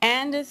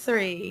and a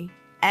 3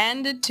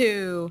 and a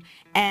 2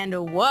 and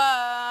a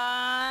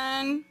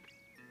 1.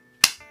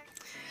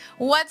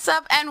 What's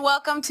up and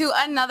welcome to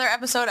another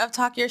episode of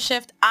Talk Your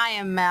Shift. I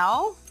am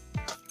Mel.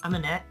 I'm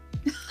Annette.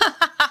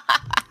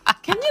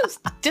 Can you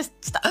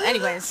just stop?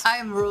 Anyways. I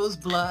am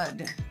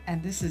Roseblood,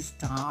 and this is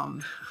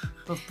Dom,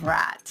 the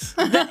brat.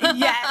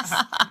 Yes.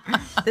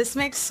 This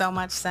makes so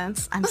much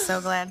sense. I'm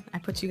so glad I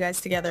put you guys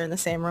together in the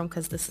same room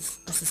because this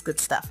is good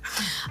stuff.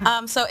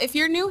 So if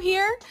you're new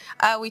here,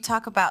 we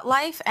talk about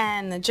life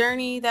and the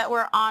journey that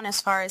we're on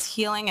as far as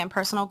healing and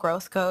personal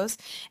growth goes.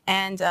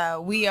 And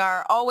we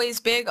are always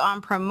big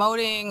on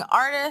promoting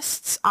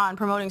artists, on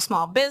promoting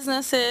small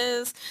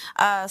businesses.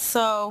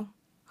 So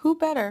who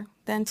better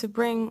than to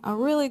bring a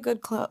really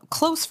good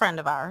close friend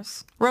of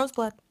ours,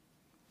 Roseblood.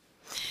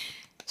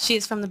 She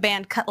is from the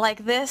band Cut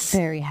Like This.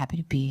 Very happy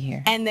to be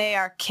here. And they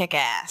are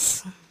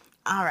kick-ass.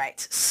 All right.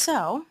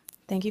 So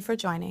thank you for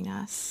joining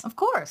us. Of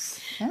course.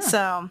 Yeah.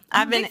 So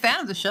I'm a big fan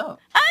of the show.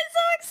 I'm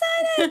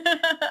so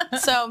excited.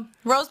 So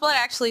Roseblood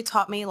actually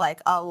taught me like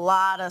a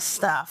lot of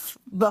stuff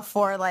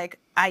before like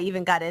I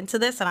even got into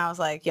this, and I was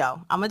like, yo,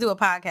 I'm gonna do a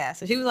podcast.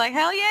 And she was like,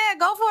 hell yeah,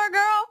 go for it,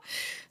 girl.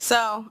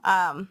 So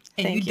and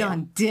you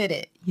done did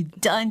it. You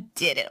done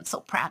did it. I'm so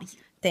proud of you.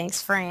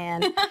 Thanks,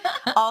 Fran.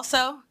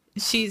 Also,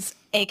 she's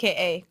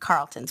AKA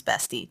Carlton's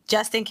bestie.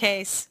 Just in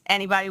case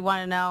anybody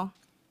want to know.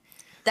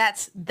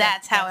 That's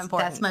how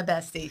important. That's my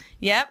bestie.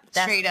 Yep.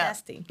 That's Straight up.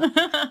 Bestie.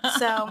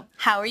 So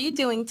how are you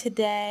doing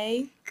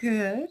today?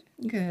 Good.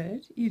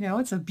 You know,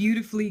 it's a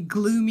beautifully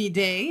gloomy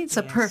day. It's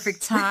a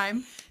perfect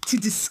time to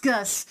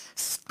discuss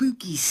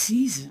spooky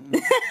season.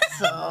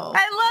 So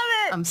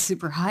I love I'm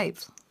super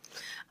hyped.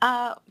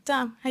 it.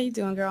 Dom, how you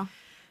doing, girl?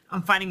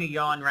 I'm finding a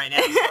yawn right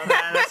now.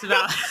 So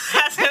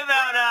that's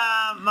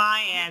about my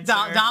answer.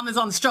 Dom is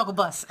on the struggle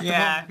bus.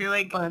 Yeah, I feel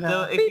like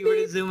if you were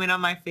to zoom in on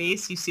my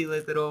face, you see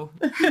like little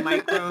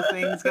micro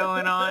things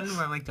going on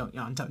where I'm like, don't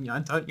yawn, don't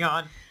yawn, don't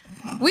yawn.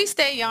 We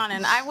stay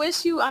yawning. I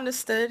wish you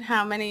understood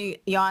how many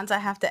yawns I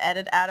have to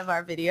edit out of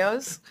our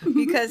videos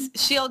because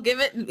she'll give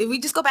it. We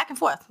just go back and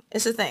forth.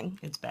 It's a thing.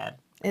 It's bad.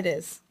 It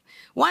is.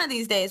 One of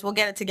these days we'll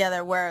get it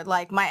together where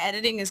like my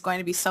editing is going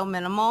to be so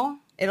minimal.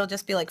 It'll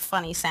just be like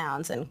funny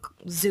sounds and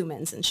zoom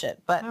ins and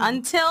shit. But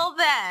until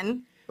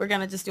then, we're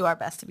going to just do our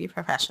best to be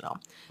professional.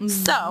 Mm-hmm.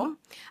 So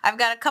I've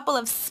got a couple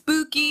of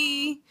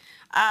spooky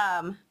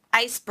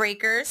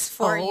icebreakers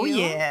for you. Oh,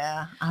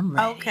 yeah. I'm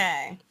ready.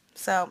 Okay.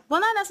 So, well,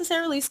 not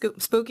necessarily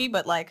spooky,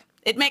 but like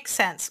it makes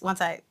sense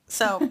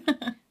so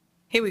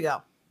here we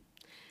go.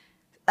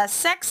 A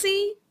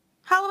sexy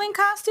Halloween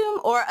costume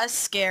or a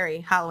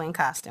scary Halloween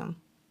costume?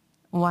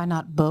 Why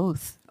not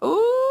both?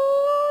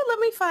 Ooh, let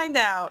me find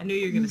out. I knew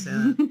you were going to say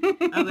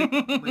that. I was like,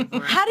 wait for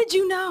it. How did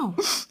you know?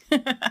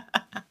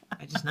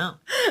 I just know.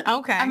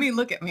 Okay. I mean,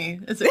 look at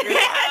me. Is it really,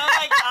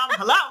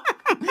 hello?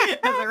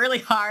 is it really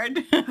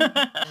hard?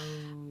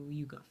 Oh,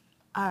 you go.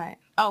 All right.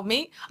 Oh,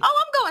 me?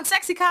 Oh, I'm going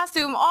sexy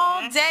costume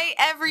all day,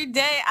 every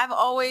day. I've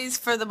always,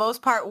 for the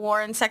most part,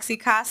 worn sexy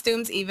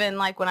costumes, even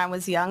like when I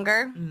was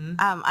younger. Mm-hmm.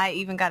 I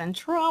even got in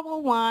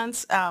trouble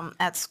once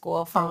at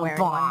school for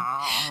wearing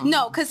one.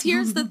 No, because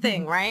here's the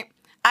thing, right?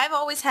 I've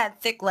always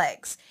had thick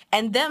legs,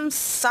 and them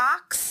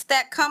socks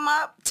that come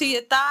up to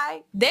your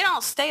thigh, they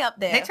don't stay up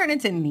there. They turn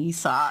into knee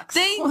socks.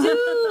 They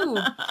do.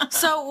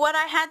 So what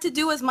I had to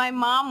do was my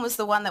mom was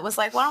the one that was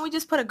like, why don't we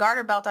just put a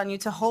garter belt on you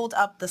to hold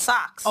up the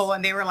socks? Oh,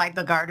 and they were like,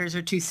 the garters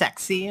are too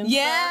sexy and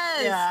yes.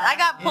 stuff? Yeah. I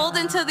got pulled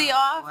into the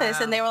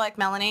office, and they were like,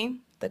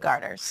 Melanie, the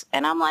garters.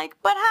 And I'm like,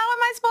 but how am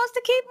I supposed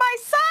to keep my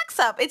socks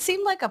up? It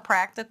seemed like a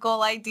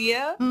practical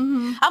idea.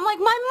 Mm-hmm. I'm like,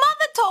 my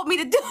mother told me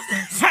to do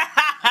this.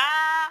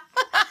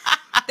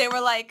 They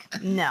were like,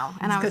 no.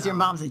 And because your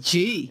mom's a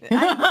G.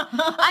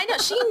 I know.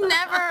 She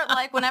never,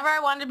 like, whenever I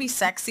wanted to be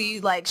sexy,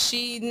 like,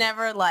 she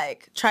never,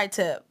 like, tried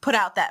to put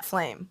out that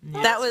flame.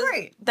 Yeah, that was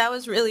great. That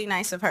was really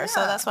nice of her. Yeah.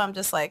 So that's why I'm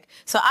just like,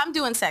 so I'm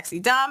doing sexy.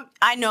 Dom,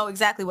 I know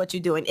exactly what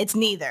you're doing. It's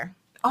neither.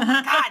 Oh,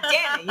 my God,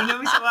 damn it. You know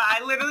me so well.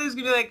 I literally was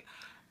going to be like,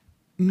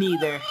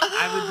 neither.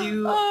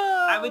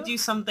 I would do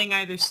something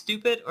either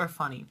stupid or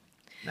funny.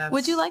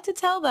 Would you like to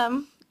tell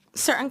them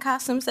certain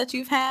costumes that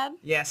you've had?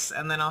 Yes,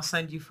 and then I'll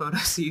send you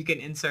photos so you can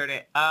insert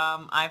it.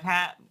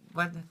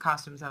 What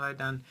costumes have I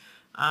done?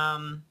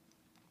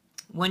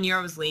 1 year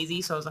I was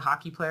lazy, so I was a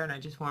hockey player and I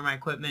just wore my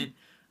equipment.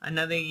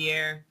 Another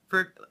year,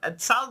 for a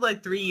solid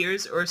like 3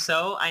 years or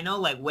so, I know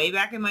like way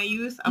back in my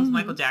youth, I was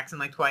Michael Jackson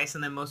like twice,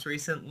 and then most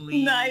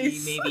recently,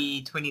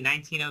 maybe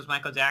 2019, I was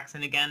Michael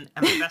Jackson again,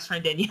 and my best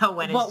friend Danielle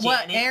went as Janet.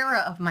 What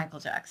era of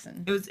Michael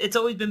Jackson? It's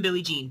always been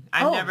Billie Jean.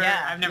 I've never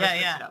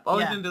switched it up.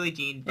 Always been Billie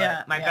Jean,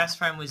 but my best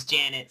friend was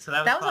Janet, so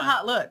that was a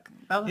hot look.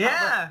 That was a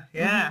hot look.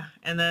 Yeah.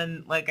 Mm-hmm. And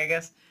then like I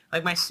guess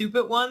like my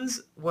stupid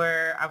ones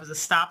where I was a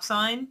stop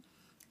sign,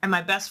 and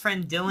my best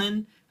friend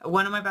Dylan.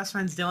 One of my best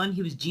friends, Dylan,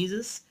 he was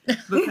Jesus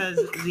because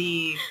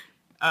the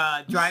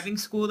driving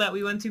school that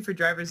we went to for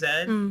driver's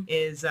ed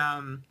is,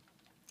 I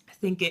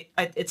think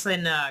it's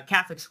in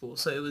Catholic school.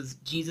 So it was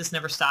Jesus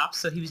Never Stops.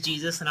 So he was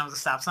Jesus and I was a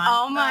stop sign.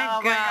 Oh my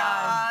gosh.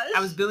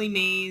 I was Billy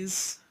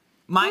Mays.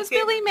 Who's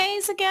Billy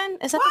Mays again?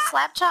 Is that the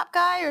Slap Chop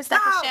guy or is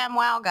that the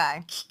ShamWow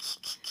guy?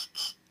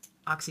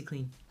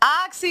 OxyClean.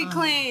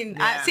 OxyClean.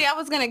 Yeah. I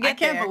was going to get I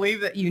can't there.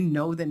 believe that you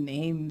know the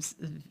names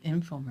of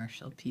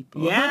infomercial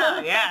people.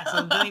 Yeah.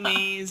 So Billy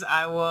Mays,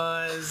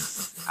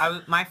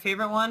 my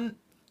favorite one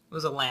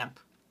was a lamp.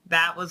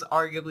 That was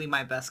arguably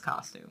my best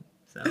costume.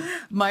 So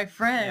My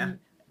friend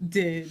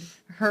did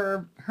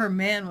her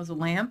man was a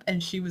lamp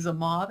and she was a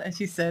moth and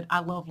she said, "I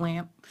love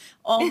lamp"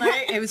 all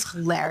night. It was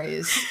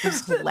hilarious. It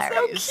was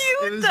hilarious. so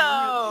cute, it was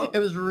though. It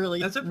was really,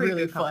 That's a pretty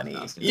really good couple funny.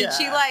 costume. Did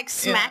she like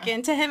smack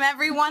into him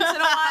every once in a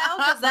while?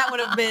 Because that would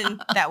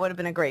have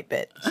been a great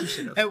bit.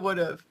 It would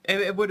have.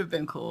 It would have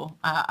been cool.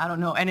 I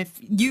don't know. And if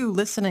you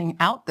listening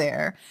out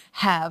there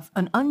have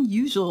an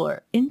unusual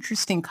or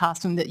interesting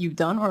costume that you've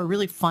done or a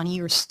really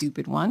funny or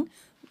stupid one,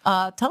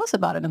 tell us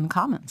about it in the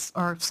comments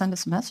or send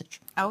us a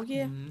message. Oh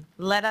yeah,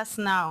 let us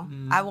know.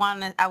 I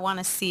want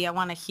to see. I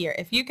want to hear.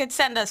 If you could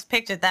send us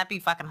pictures, that'd be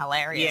fucking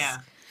hilarious. Yeah.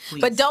 Please.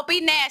 But don't be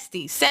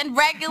nasty. Send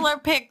regular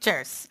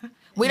pictures.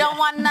 We don't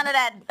want none of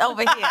that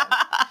over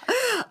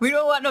here. We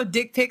don't want no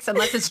dick pics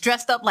unless it's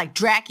dressed up like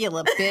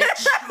Dracula,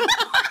 bitch.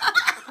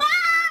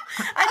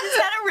 I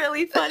just had a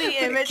really funny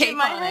image in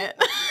my head.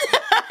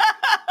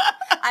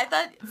 I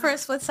thought for a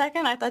split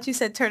second, I thought you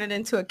said turn it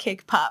into a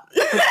cake pop.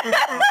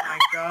 Oh my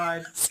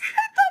god.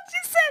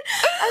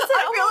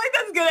 I feel like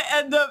that's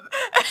gonna end up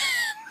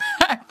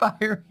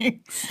backfiring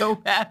so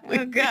badly.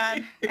 Oh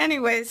God.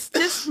 Anyways,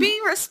 just be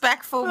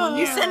respectful when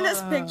you send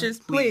us pictures,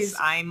 please.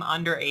 I'm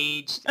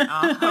underage.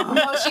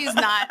 No, she's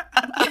not.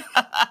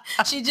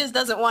 She just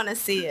doesn't want to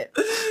see it.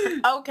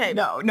 Okay.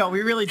 No,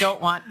 we really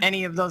don't want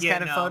any of those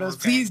kind of photos.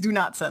 okay. Please do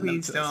not send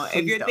Please them to don't. us.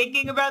 If you're don't.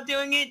 thinking about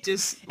doing it,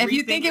 just If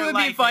you rethink think it your would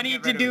life be and funny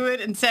get to rid of do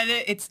it and send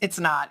it, it's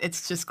not.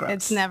 It's just gross.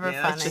 It's never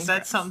Yeah, funny.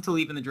 that's something to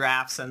leave in the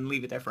drafts and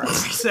leave it there forever.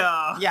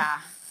 So Yeah.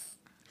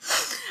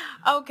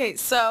 Okay,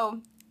 so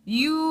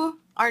you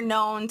are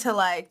known to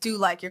like do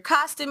like your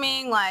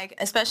costuming, like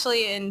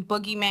especially in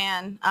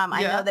Boogeyman.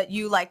 I Yeah. know that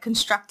you like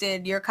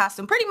constructed your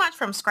costume pretty much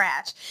from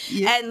scratch.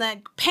 Yeah. And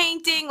like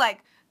painting,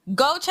 like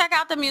go check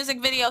out the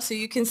music video so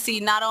you can see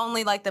not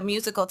only like the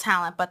musical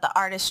talent but the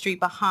artistry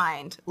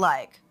behind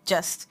like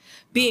just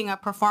being a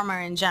performer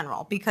in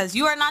general, because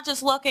you are not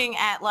just looking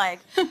at like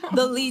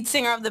the lead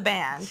singer of the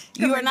band.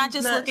 You are not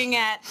just looking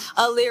at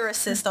a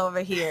lyricist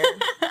over here.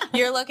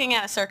 You're looking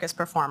at a circus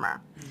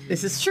performer.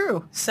 This is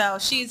true. So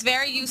she's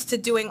very used to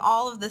doing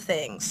all of the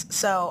things.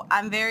 So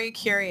I'm very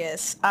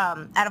curious,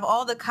 out of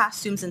all the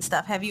costumes and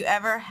stuff, have you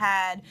ever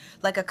had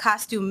like a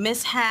costume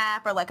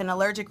mishap or like an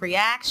allergic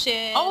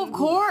reaction? Oh, of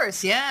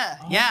course. Yeah.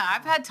 Yeah.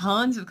 I've had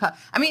tons of,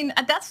 I mean,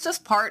 that's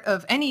just part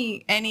of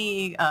any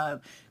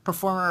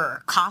performer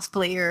or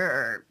cosplayer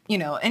or,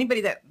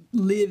 anybody that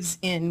lives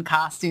in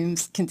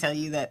costumes can tell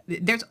you that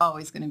there's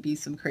always going to be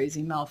some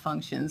crazy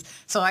malfunctions.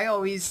 So I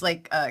always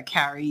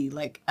carry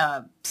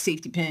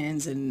safety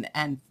pins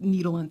and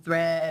needle and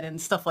thread and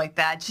stuff like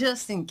that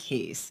just in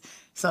case.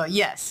 So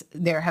yes,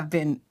 there have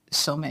been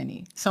so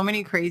many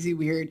crazy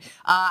weird.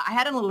 I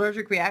had an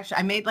allergic reaction.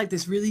 I made like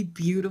this really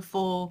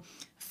beautiful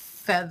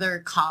feather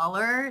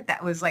collar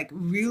that was like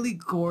really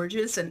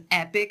gorgeous and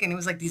epic, and it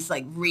was like these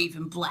like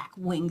raven black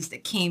wings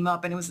that came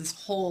up, and it was this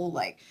whole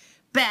like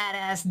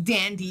badass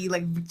dandy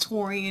like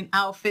Victorian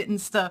outfit and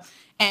stuff,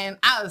 and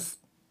I was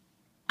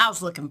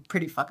looking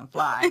pretty fucking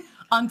fly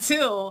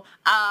until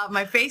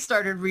my face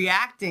started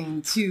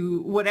reacting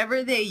to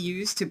whatever they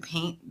used to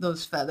paint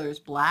those feathers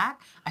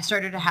black. I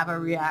started to have a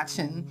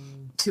reaction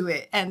to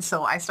it, and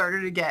so I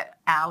started to get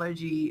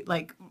allergy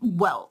like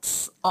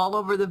welts all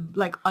over the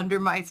like under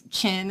my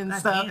chin and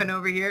stuff and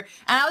over here,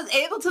 and I was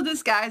able to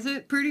disguise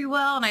it pretty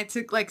well, and I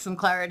took like some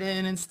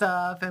Claritin and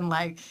stuff, and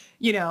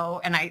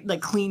and I like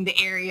cleaned the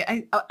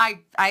area.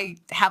 I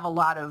have a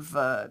lot of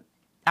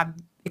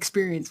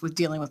experience with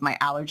dealing with my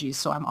allergies,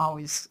 so I'm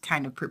always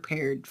kind of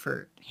prepared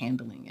for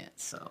handling it,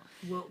 so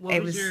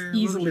it was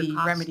easily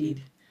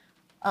remedied.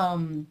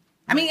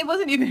 I mean, it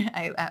wasn't even.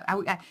 I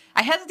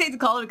hesitate to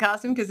call it a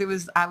costume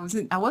because I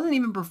wasn't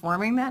even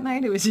performing that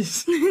night. It was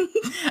just.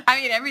 I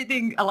mean,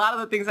 everything. A lot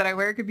of the things that I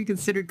wear could be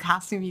considered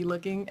costumey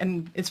looking,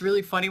 and it's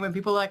really funny when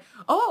people are like,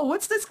 "Oh,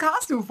 what's this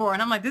costume for?"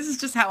 And I'm like, "This is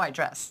just how I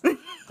dress."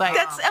 Like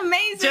That's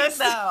amazing,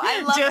 though.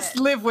 I love just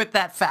it. live with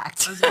that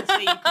fact. I was gonna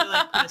say you could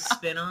like put a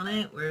spin on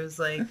it, where it's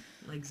like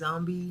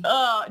zombie.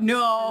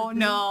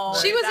 No.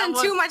 She was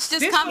in too much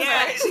discomfort.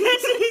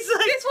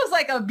 This was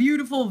like a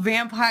beautiful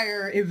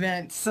vampire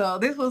event, so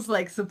this was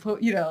like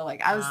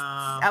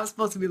I was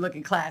supposed to be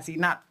looking classy,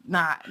 not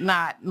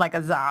like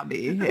a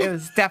zombie. It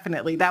was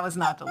definitely, that was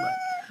not the look.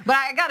 But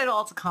I got it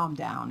all to calm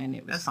down, and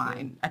it was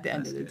fine at the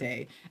end of the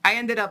day. I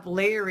ended up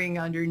layering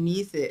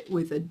underneath it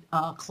with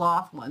a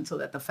cloth one so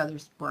that the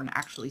feathers weren't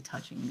actually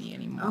touching me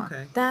anymore.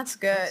 Okay. That's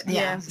good.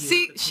 Yeah.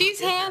 See, she's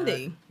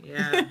handy.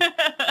 Yeah.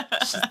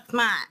 She's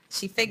smart.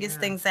 She figures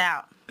things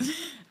out.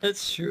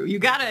 That's true. You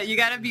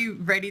gotta be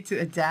ready to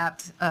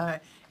adapt.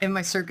 In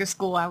my circus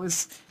school, I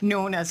was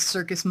known as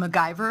Circus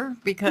MacGyver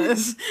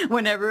because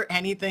whenever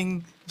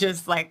anything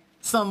just like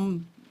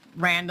some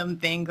random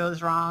thing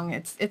goes wrong.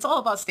 It's all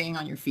about staying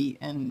on your feet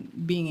and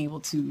being able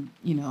to,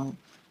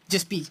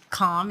 just be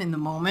calm in the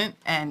moment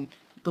and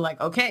be like,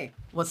 okay,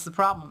 what's the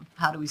problem?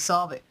 How do we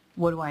solve it?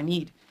 What do I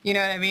need? You know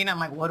what I mean? I'm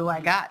like, what do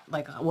I got?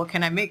 Like, what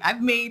can I make? I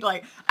made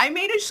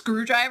a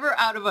screwdriver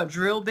out of a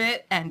drill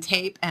bit and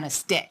tape and a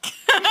stick.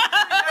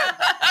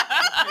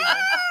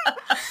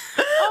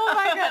 Oh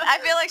my god! I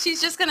feel like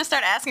she's just gonna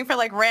start asking for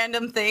like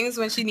random things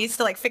when she needs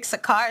to like fix a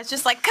car. It's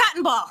just like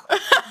cotton ball,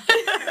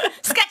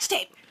 sketch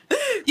tape.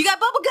 You got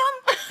bubble gum?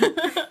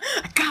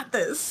 I got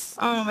this.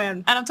 Oh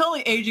man! And I'm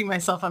totally aging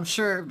myself, I'm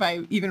sure,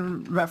 by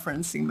even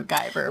referencing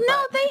MacGyver.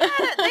 No, they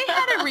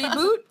had a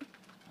reboot.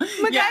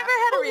 MacGyver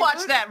had a who reboot.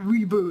 watched that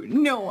reboot?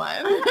 No one.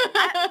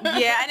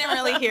 I didn't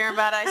really hear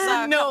about it. I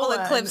saw a couple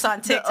of clips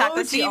on TikTok. The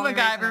That's the OG only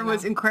reason I MacGyver know.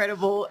 was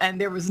incredible, and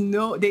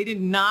they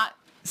did not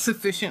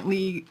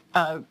sufficiently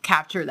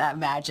capture that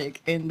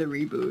magic in the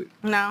reboot.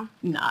 No.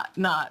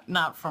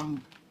 Not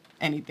from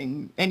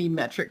any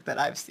metric that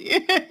I've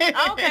seen.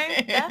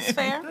 Okay, that's I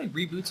fair. feel like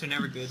reboots are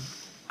never good.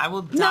 I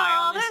will die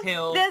on this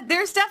hill.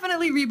 There's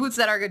definitely reboots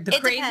that are good.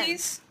 It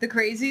depends. The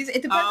Crazies.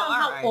 It depends on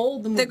how alright.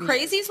 old the movie The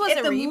Crazies is. was If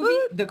a the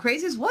reboot? The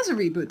Crazies was a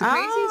reboot. The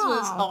Crazies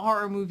was Oh. a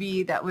horror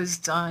movie that was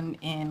done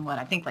in what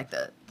I think like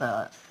the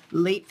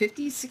late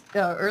 50s,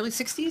 early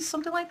 60s,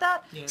 something like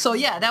that. Yeah. So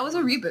yeah, that was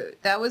a reboot.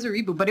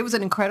 But it was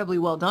an incredibly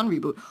well done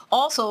reboot.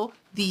 Also,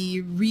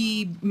 the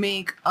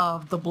remake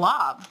of The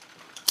Blob.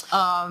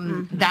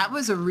 That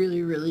was a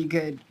really, really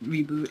good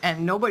reboot,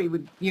 and nobody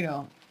would,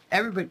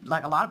 everybody,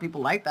 like a lot of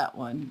people like that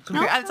one. Okay.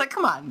 It's like,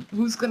 come on,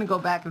 who's gonna go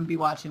back and be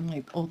watching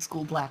like old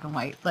school black and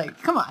white?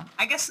 Like, come on.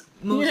 I guess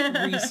most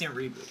recent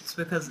reboots,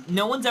 because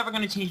no one's ever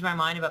going to change my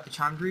mind about the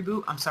Charmed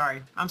reboot. I'm sorry.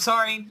 If you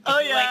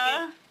like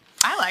it.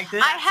 I liked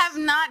it. I have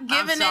not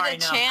given sorry,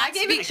 it a no. chance. I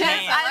gave it a because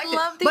chance. I liked it.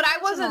 love the but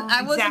original.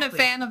 I wasn't Exactly.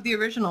 a fan of the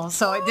original,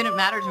 so it didn't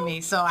matter to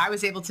me. So I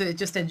was able to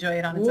just enjoy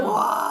it on its own.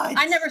 What?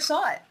 I never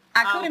saw it.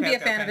 I Oh, couldn't okay, be a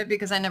fan okay. of it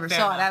because I never Fair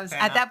saw it. enough, I was fair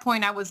at enough. that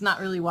point I was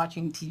not really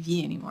watching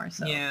TV anymore.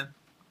 So Yeah.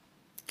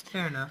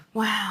 Fair enough.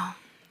 Wow.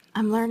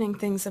 I'm learning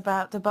things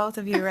about the both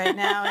of you right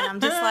now, and I'm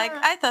just like,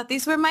 I thought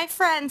these were my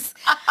friends.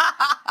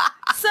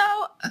 So,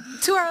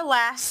 to our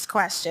last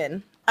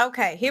question.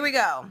 Okay, here we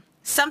go.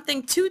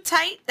 Something too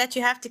tight that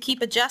you have to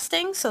keep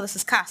adjusting, so this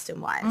is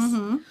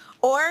costume-wise.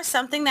 Or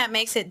something that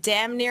makes it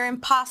damn near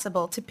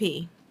impossible to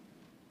pee.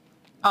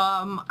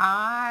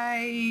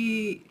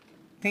 I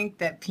think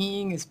that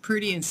peeing is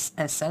pretty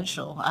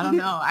essential. I don't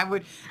know. I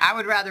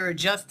would rather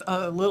adjust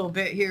a little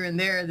bit here and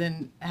there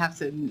than have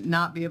to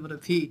not be able to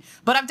pee.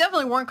 But I've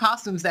definitely worn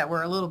costumes that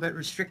were a little bit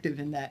restrictive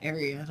in that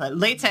area. Like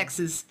latex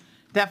is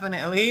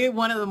definitely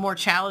one of the more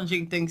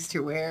challenging things to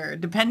wear,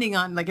 depending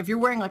on like if you're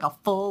wearing like a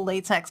full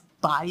latex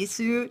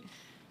bodysuit.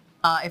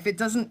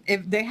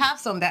 If they have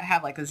some that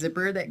have like a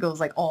zipper that goes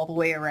like all the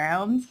way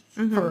around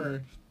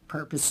for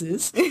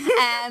purposes,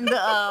 and Definitely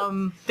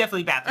bathroom.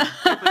 Definitely bathroom.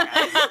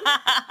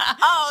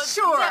 Oh,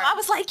 Sure. so I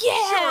was like,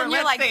 yeah, Sure, and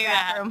you're let's like, say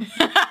that. bathroom.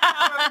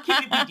 No,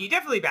 keep it PG.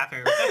 Definitely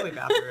bathroom. Definitely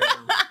bathroom.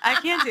 I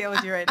can't deal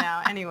with you right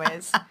now.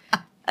 Anyways.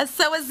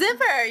 So a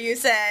zipper, you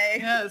say?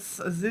 Yes,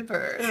 a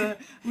zipper.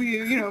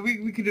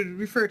 We could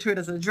refer to it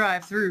as a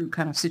drive-through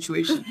kind of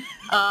situation.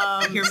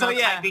 Hear So Mel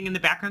yeah, typing in the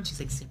background. She's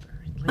like, zipper.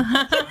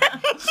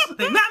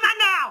 Like, not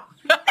now.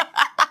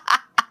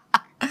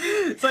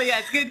 so yeah,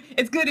 it's good.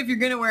 It's good if you're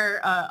gonna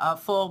wear a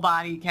full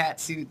body cat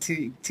suit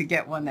to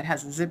get one that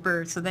has a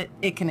zipper so that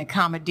it can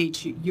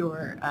accommodate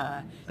your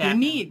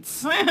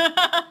needs.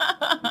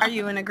 Are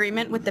you in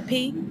agreement with the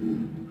pee?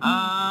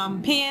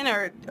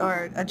 Peeing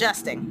or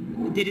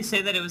adjusting? Did it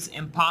say that it was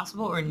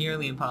impossible or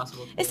nearly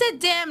impossible? It said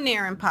damn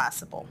near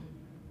impossible.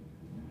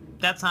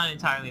 That's not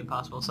entirely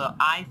impossible. So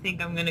I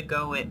think I'm gonna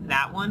go with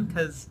that one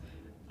because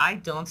I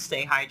don't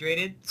stay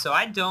hydrated. So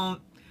I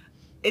don't.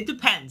 It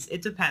depends.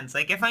 It depends.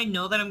 Like if I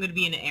know that I'm going to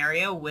be in an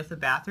area with a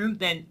bathroom,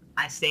 then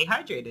I stay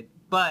hydrated.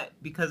 But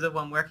because of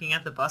when working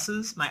at the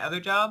buses, my other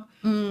job,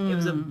 it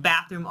was a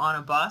bathroom on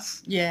a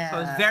bus. Yeah. So I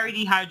was very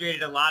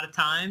dehydrated a lot of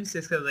times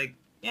just because like,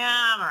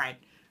 yeah, I'm all right.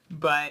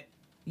 But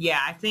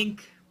yeah, I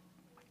think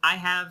I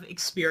have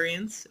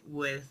experience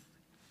with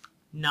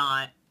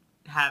not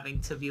having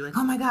to be like,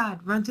 oh my God,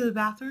 run to the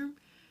bathroom.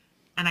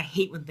 And I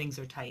hate when things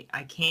are tight.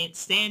 I can't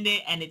stand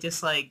it. And it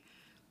just like,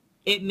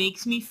 it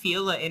makes me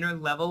feel an inner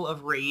level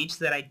of rage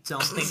that I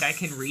don't think I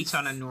can reach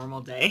on a normal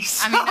day.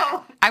 So, I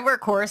mean, I wear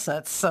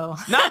corsets, so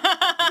no.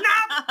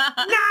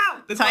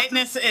 The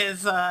tightness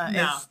is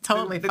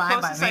totally the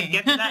fine by closest I me.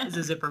 get to that is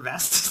a zipper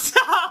vest. So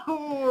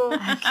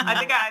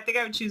I think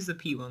I would choose the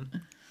P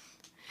one.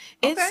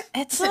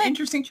 It's an like,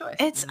 interesting choice.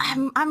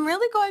 I'm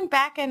really going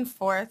back and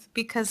forth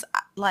because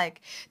like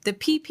the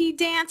PP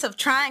dance of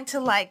trying to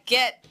like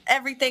get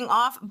everything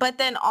off, but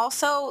then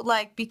also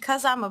like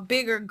because I'm a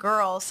bigger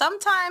girl,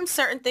 sometimes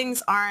certain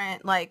things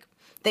aren't like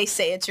they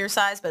say it's your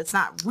size, but it's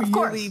not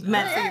course. really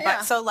meant for Yeah, your yeah.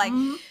 body. So like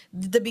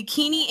the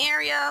bikini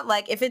area,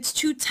 like if it's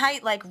too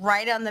tight, like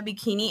right on the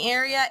bikini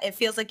area, it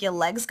feels like your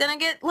leg's gonna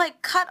get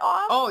like cut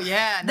off. Oh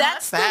yeah, no,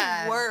 That's the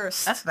bad.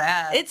 worst. That's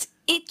bad. It's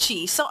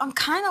itchy. So I'm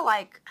kind of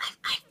like,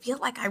 I feel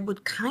like I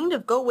would kind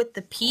of go with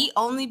the P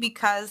only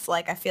because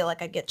like I feel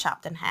like I get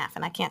chopped in half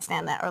and I can't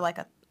stand that. Or like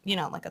a, you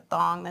know, like a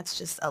thong that's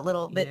just a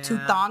little bit too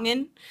Yeah.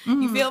 thonging.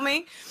 You feel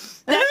me?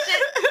 That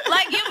shit,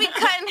 like you be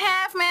cut in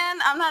half, man.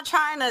 I'm not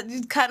trying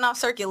to cutting off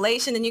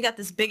circulation and you got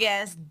this big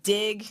ass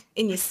dig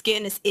in your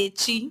skin. It's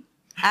itchy.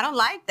 I don't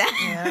like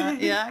that.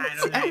 yeah,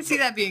 I can see like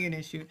that being an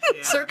issue.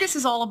 Yeah. Circus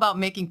is all about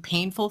making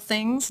painful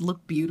things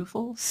look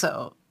beautiful,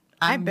 so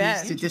I'm bet.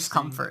 used to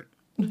discomfort.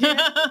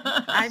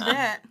 I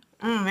bet.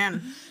 Oh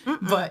man.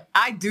 But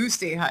I do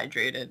stay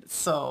hydrated,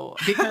 so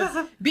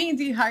because being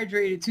too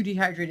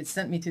dehydrated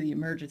sent me to the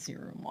emergency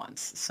room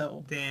once.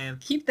 So Damn.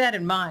 keep that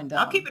in mind.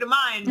 I'll keep it in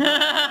mind.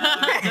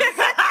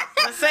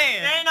 Just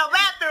saying. There ain't no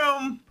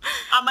bathroom.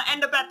 I'm gonna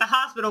end up at the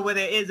hospital where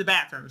there is a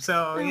bathroom.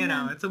 So you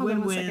know, it's a Hold on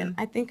one win-win. second.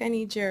 I think I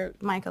need your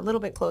mic a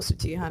little bit closer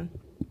to you, hon.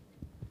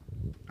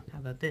 How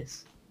about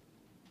this?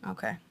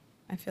 Okay.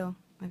 I'm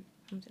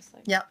just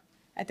like, Yep,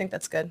 I think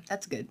that's good.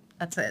 that's good.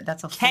 That's it.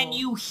 That's a. Can full-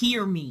 you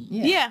hear me?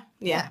 Yeah.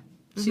 Yeah,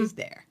 she's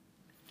there.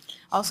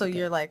 Also,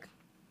 you're like,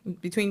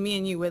 between me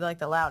and you, we're like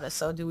the loudest.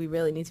 So do we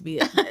really need to be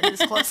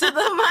this close to the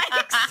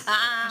mics?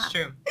 That's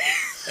true.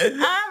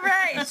 All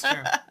right. That's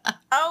true.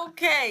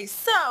 Okay.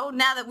 So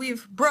now that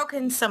we've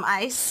broken some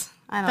ice,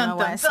 I don't know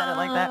why I said it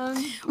like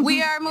that.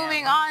 We are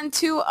moving on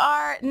to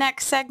our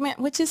next segment,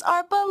 which is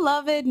our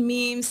beloved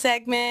meme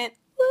segment.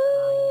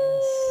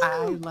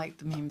 I like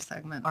the meme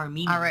segment. Our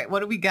meme. All right, what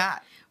do we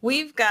got?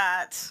 We've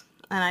got,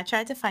 and I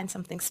tried to find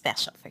something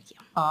special for you.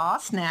 Aw,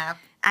 snap.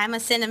 I'm a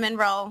cinnamon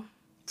roll.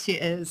 She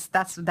is.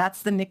 That's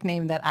the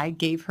nickname that I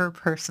gave her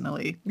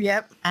personally.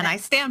 Yep. And I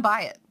stand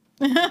by it.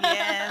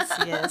 Yes,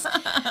 yes.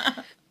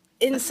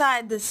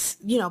 Inside this,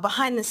 you know,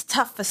 behind this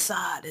tough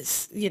facade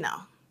is, you know,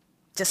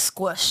 just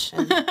squish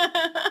and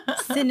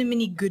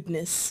cinnamony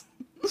goodness.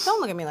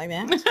 Don't look at me like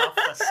that. Tough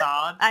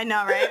facade. I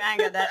know, right? I ain't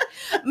got that.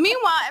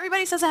 Meanwhile,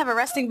 everybody says I have a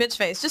resting bitch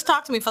face. Just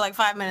talk to me for like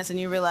 5 minutes and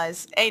you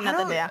realize ain't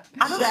nothing there.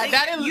 I don't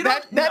think you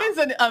don't that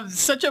know. is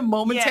such a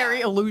momentary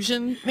Yeah.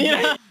 illusion.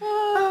 Yeah.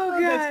 Oh,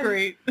 God. that's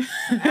great.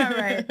 All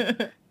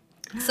right.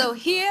 So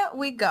here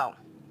we go.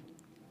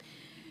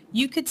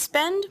 You could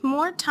spend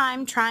more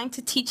time trying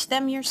to teach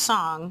them your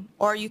song,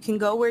 or you can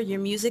go where your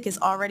music is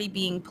already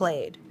being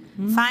played.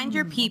 Find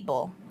your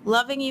people.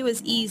 Loving you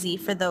is easy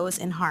for those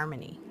in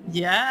harmony.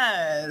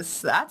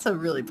 Yes, that's a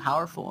really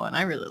powerful one.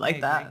 I really like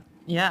I that. agree.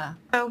 Yeah.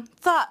 So,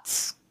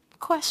 thoughts,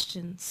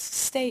 questions,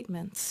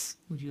 statements.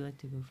 Would you like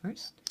to go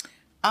first?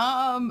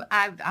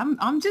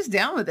 I'm just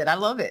down with it. I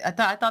love it. I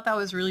thought that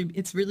was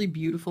it's really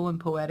beautiful and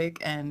poetic,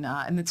 and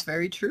it's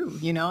very true.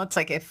 You know, it's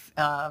like if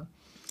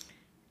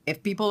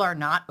people are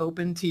not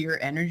open to your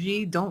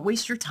energy, don't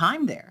waste your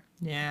time there.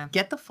 Yeah.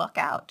 Get the fuck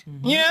out.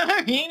 You know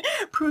what I mean?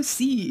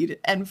 Proceed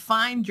and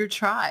find your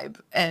tribe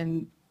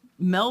and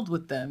meld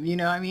with them. You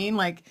know what I mean?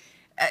 Like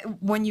I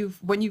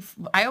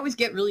always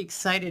get really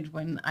excited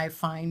when I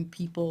find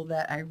people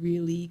that I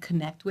really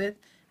connect with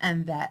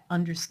and that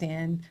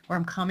understand where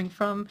I'm coming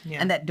from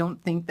and that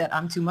don't think that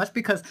I'm too much,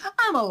 because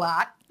I'm a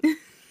lot,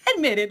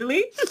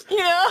 admittedly, you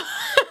know?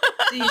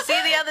 Do you see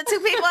the other two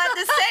people at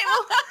this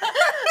table?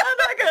 I'm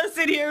not going to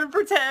sit here and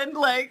pretend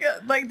like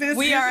this.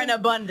 We are in isn't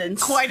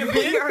abundance. quite a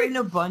bit. We are in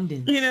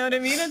abundance. You know what I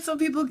mean? And some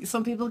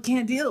people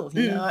can't deal,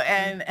 you know,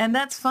 and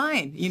that's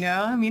fine. You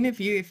know, I mean, if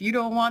you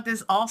don't want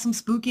this awesome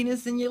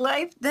spookiness in your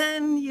life,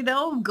 then, you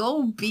know,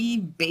 go be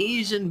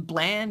beige and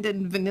bland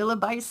and vanilla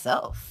by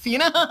yourself, you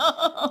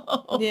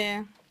know?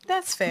 Yeah,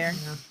 that's fair.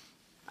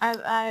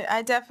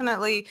 I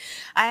definitely,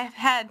 I've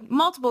had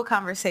multiple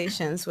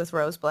conversations with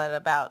Roseblood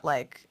about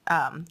like,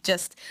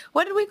 just,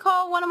 what did we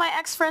call one of my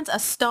ex-friends? A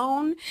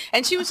stone?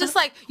 And she was just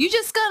like, you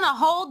just gonna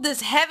hold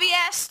this heavy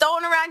ass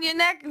stone around your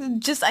neck?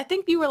 Just, I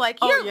think you were like,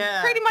 you're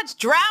pretty much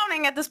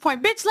drowning at this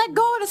point. Bitch, let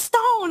go of the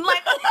stone.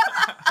 Like,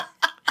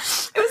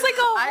 it was like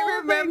a whole I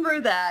thing. remember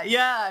that.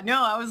 Yeah,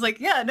 no, I was like,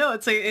 yeah, no,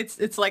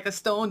 it's like a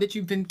stone that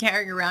you've been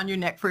carrying around your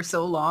neck for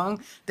so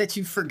long that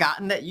you've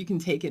forgotten that you can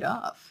take it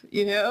off,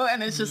 you know?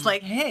 And it's just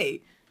like,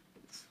 hey,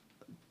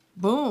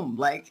 boom,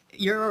 like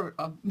you're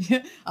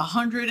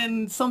 100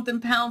 and something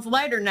pounds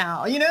lighter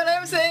now. You know what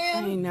I'm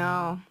saying? I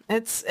know.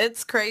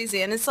 It's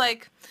crazy. And it's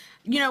like,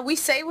 you know, we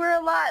say we're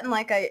a lot and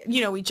like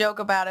we joke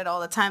about it all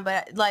the time,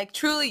 but like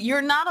truly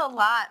you're not a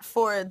lot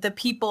for the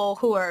people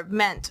who are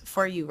meant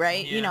for you,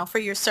 right? Yeah. You know, for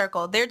your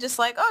circle. They're just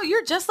like, oh,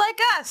 you're just like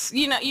us.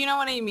 You know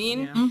what I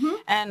mean? Yeah.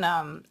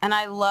 And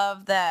I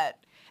love that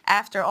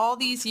after all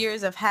these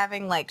years of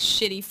having like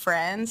shitty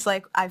friends,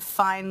 like I've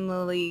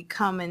finally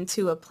come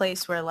into a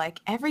place where like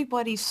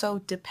everybody's so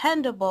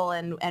dependable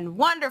and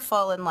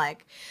wonderful, and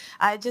like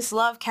I just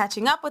love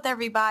catching up with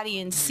everybody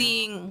and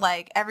seeing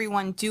like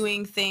everyone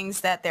doing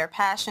things that they're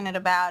passionate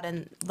about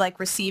and like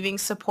receiving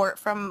support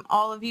from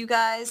all of you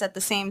guys at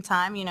the same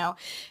time, you know,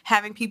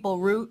 having people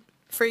root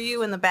for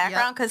you in the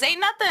background because ain't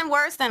nothing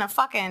worse than a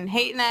fucking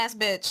hating ass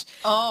bitch.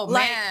 Oh,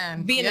 like,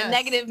 man. being Yes. a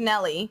negative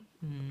Nelly.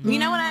 You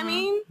know what I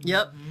mean?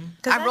 Yep.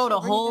 'Cause I that wrote shit a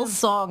brings whole down-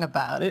 song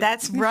about it.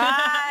 That's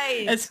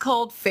right. It's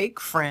called Fake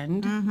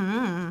Friend.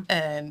 Mm-hmm.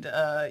 And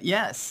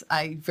yes,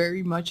 I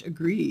very much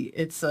agree.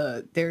 It's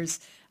I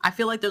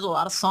feel like there's a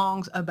lot of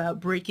songs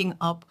about breaking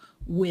up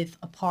with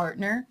a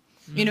partner.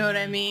 You know what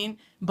I mean?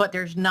 But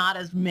there's not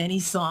as many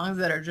songs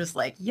that are just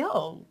like,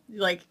 yo,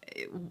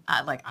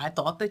 I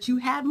thought that you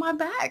had my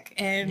back,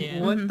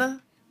 and what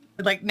the,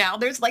 like now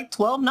there's like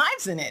 12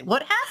 knives in it.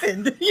 What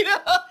happened? You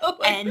know?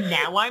 And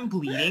now I'm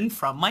bleeding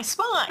from my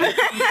spine.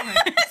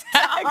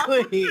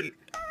 Exactly.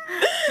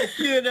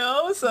 You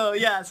know? So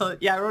yeah,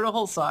 I wrote a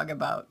whole song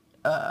about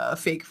a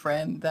fake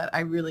friend that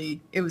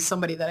it was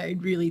somebody that I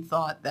really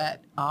thought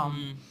that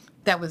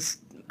that was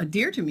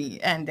dear to me,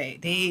 and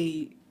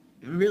they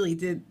really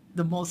did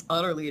the most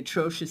utterly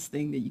atrocious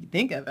thing that you could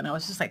think of, and I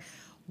was just like,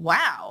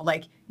 wow,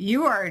 like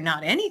you are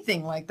not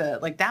anything like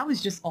that. Like that was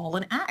just all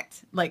an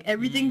act. Like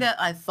everything that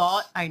I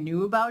thought I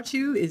knew about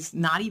you is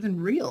not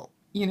even real.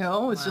 You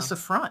know, it's just a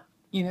front.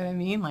 You know what I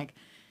mean? Like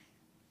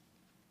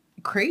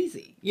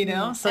crazy, you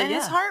know? So and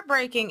it's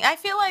heartbreaking. I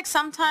feel like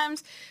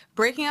sometimes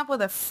breaking up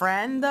with a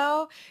friend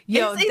though, it's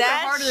even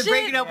that harder than shit,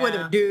 breaking up with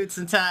a dude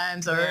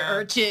sometimes, or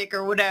a chick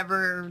or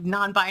whatever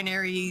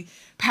non-binary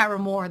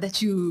paramour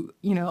that you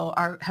know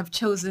have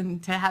chosen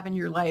to have in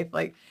your life.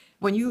 Like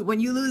when you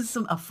lose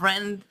a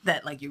friend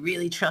that like you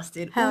really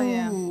trusted,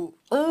 Hell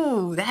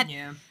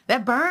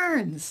that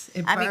burns.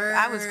 It burns.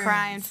 I was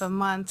crying for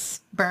months.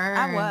 Burns.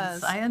 I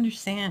was. I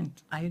understand.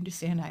 I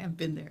have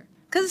been there.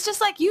 Cause it's just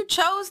like you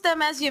chose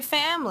them as your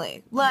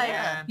family. Like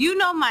you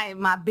know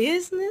my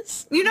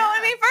business. You know what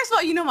I mean? First of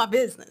all, you know my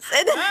business.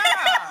 And,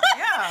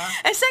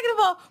 and second of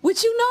all,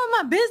 with you knowing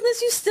my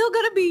business, you still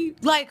gonna be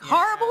like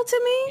horrible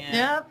to me.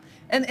 Yep.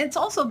 And it's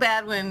also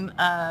bad when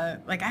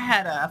like I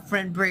had a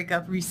friend break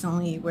up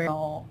recently where it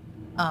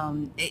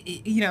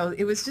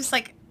was just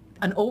like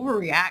an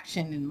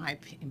overreaction in my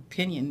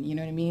opinion, you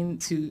know what I mean,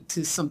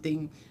 to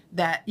something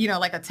that, you know,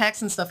 like a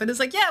text and stuff. And it's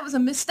like, yeah, it was a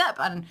misstep.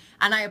 And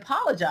I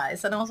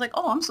apologized. And I was like,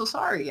 oh, I'm so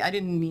sorry. I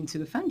didn't mean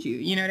to offend you.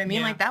 You know what I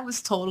mean? Yeah. Like that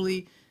was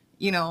totally,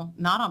 you know,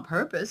 not on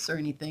purpose or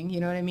anything. You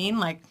know what I mean?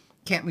 Like,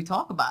 can't we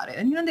talk about it?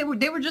 And, you know,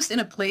 they were just in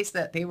a place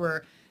that they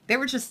were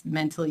just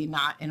mentally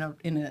not in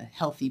a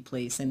healthy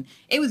place. And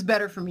it was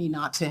better for me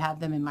not to have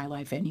them in my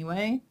life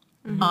anyway.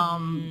 You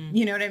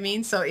know what I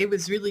mean? So it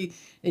was really,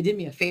 they did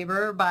me a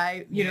favor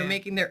by, you know,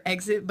 making their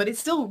exit, but it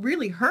still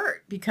really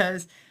hurt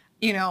because,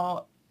 you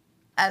know,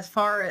 as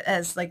far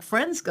as like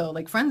friends go,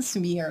 like friends to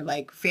me are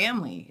like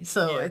family.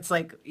 So it's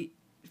like,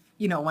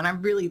 you know, when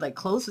I'm really like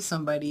close to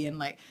somebody and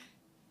like,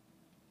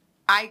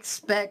 I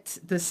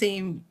expect the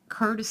same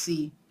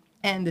courtesy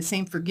and the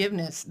same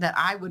forgiveness that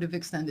I would have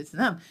extended to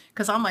them.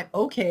 Cause I'm like,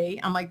 okay,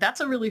 I'm like,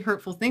 that's a really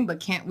hurtful thing, but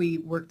can't we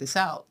work this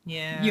out?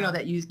 Yeah. You know,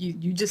 that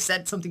you just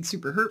said something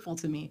super hurtful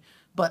to me,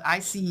 but I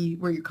see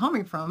where you're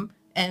coming from.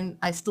 And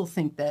I still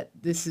think that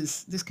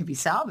this could be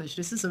salvaged.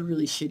 This is a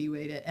really shitty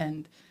way to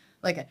end.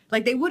 Like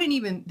they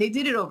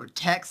did it over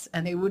text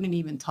and they wouldn't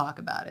even talk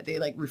about it. They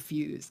like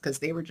refused because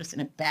they were just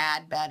in a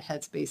bad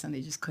headspace and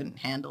they just couldn't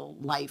handle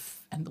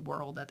life and the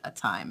world at that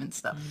time and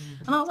stuff.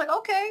 And I was like,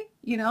 okay,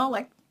 you know,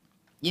 like,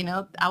 you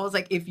know, I was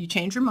like, if you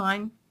change your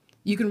mind,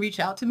 you can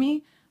reach out to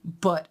me.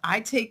 But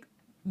I take,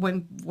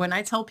 when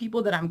I tell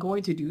people that I'm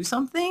going to do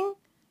something,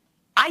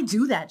 I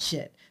do that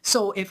shit.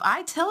 So if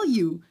I tell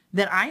you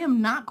that I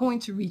am not going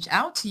to reach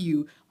out to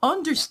you,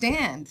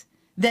 understand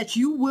that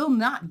you will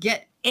not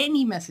get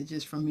any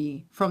messages from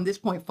me from this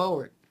point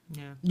forward.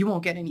 Yeah. You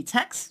won't get any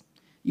texts.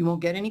 You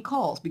won't get any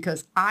calls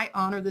because I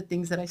honor the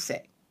things that I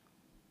say.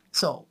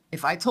 So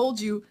if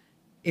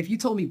you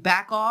told me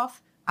back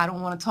off, I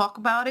don't want to talk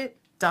about it,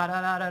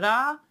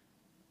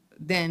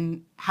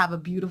 then have a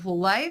beautiful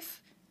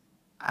life.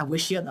 I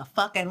wish you the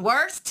fucking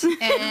worst.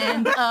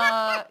 And,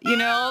 you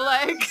know,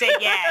 like. Say,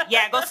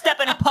 go step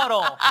in a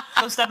puddle.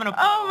 Go step in a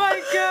puddle. Oh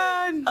my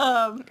God.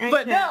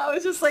 But no, I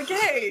was just like,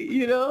 hey,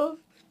 you know,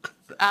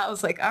 I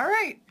was like, all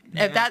right.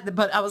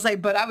 But I was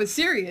like, but I was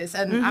serious.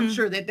 And I'm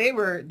sure that they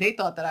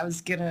thought that I was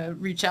going to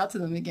reach out to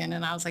them again.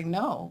 And I was like,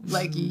 no,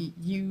 like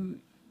you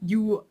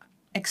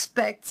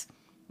expect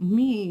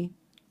me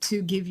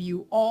to give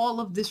you all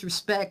of this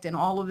respect and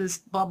all of this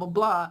blah, blah,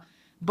 blah.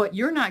 But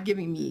you're not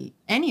giving me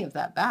any of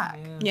that back.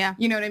 Yeah.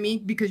 You know what I mean?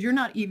 Because you're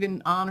not even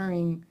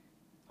honoring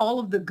all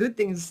of the good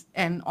things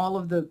and all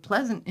of the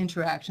pleasant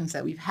interactions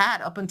that we've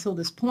had up until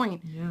this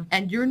point. Yeah.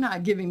 And you're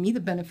not giving me the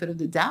benefit of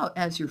the doubt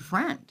as your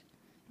friend.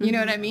 You know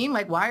what I mean?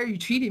 Like, why are you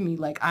treating me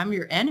like I'm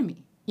your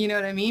enemy? You know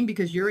what I mean?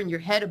 Because you're in your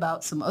head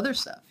about some other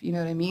stuff. You know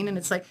what I mean? And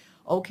it's like,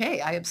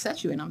 okay, I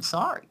upset you and I'm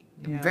sorry.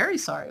 I'm very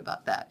sorry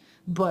about that.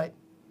 But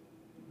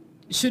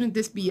shouldn't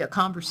this be a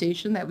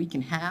conversation that we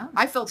can have?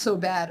 I felt so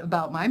bad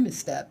about my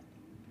misstep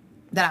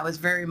that I was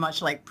very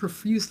much like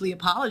profusely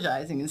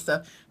apologizing and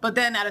stuff. But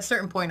then at a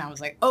certain point I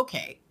was like,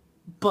 okay,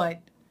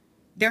 but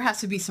there has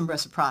to be some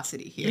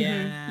reciprocity here.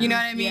 Yeah. You know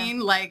what I mean?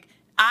 Yeah. Like,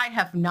 I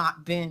have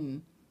not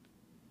been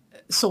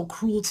so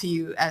cruel to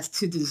you as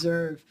to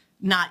deserve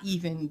not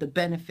even the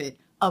benefit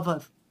of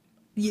a,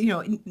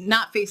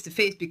 not face to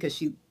face because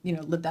she,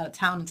 lived out of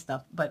town and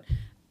stuff, but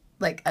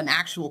like an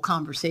actual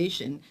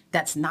conversation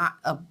that's not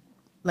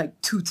like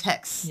 2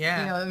 texts. Yeah.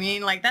 You know what I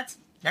mean? Like that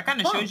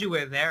kind of shows you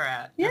where they're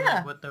at. And, Yeah.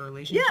 like, what the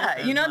relationship Yeah,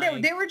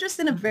 is. they were just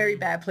in a very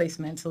bad place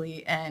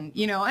mentally, and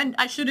and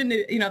I shouldn't,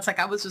 it's like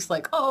I was just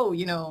like, oh,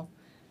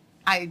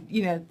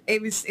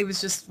 it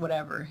was just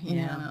whatever,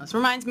 This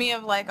reminds me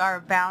of like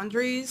our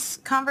boundaries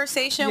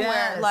conversation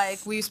where Yes.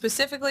 like we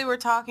specifically were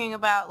talking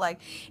about like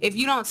if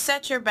you don't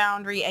set your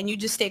boundary and you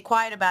just stay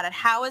quiet about it,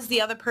 how is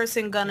the other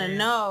person gonna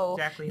know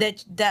exactly.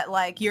 that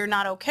like you're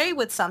not okay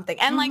with something?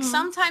 And like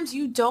sometimes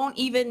you don't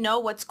even know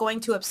what's going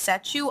to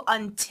upset you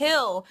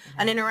until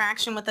an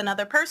interaction with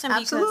another person.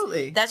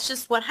 Absolutely. Because that's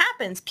just what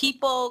happens.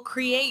 People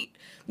create,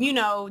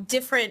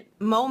 different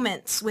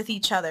moments with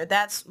each other.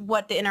 That's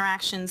what the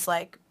interactions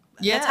like.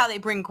 Yeah. That's how they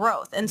bring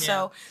growth. And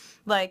so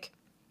like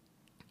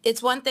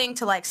it's one thing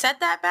to like set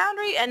that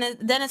boundary, and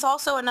then it's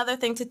also another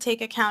thing to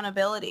take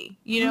accountability,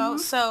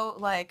 So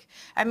like,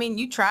 I mean,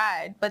 you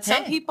tried, but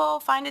some people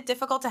find it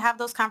difficult to have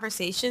those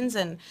conversations.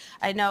 And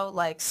I know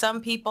like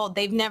some people,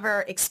 they've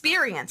never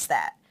experienced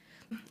that.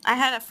 I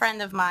had a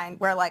friend of mine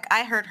where like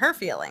I hurt her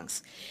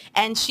feelings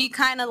and she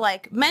kind of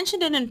like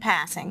mentioned it in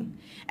passing.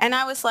 And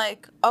I was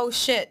like, oh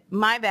shit,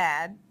 my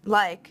bad.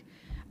 Like,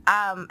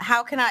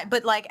 how can I,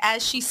 but like,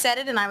 as she said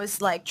it and I was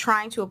like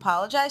trying to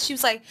apologize, she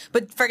was like,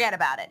 but forget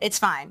about it. It's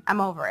fine. I'm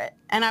over it.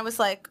 And I was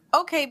like,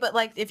 okay, but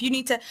like, if you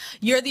need to,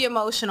 you're the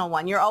emotional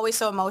one. You're always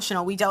so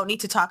emotional. We don't need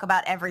to talk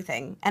about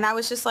everything. And I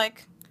was just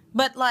like,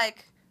 but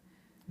like,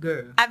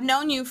 Girl. I've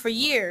known you for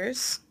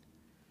years.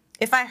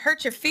 If I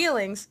hurt your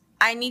feelings,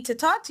 I need to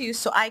talk to you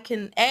so I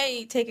can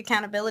A, take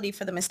accountability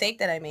for the mistake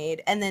that I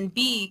made, and then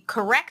B,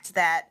 correct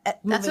that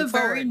That's a moving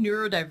very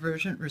forward.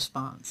 neurodivergent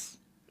response.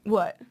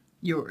 What?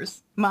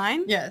 Yours.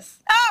 Mine? Yes.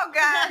 Oh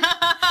God!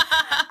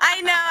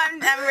 I know.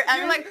 I'm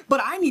You're like, but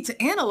I need to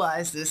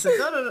analyze this. And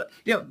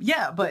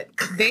yeah, but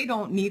they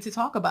don't need to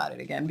talk about it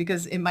again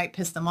because it might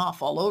piss them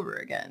off all over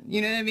again.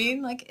 You know what I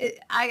mean? Like,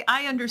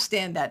 I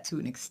understand that to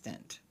an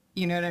extent.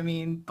 You know what I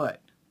mean?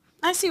 But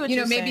I see what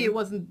you're saying. maybe it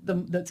wasn't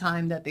the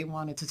time that they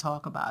wanted to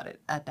talk about it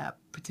at that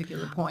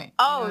particular point.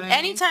 Oh, You know what I mean?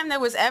 anytime there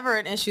was ever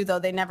an issue, though,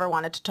 they never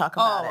wanted to talk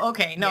about it. Oh,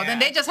 okay. No, Yeah. then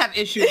they just have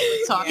issues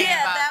with talking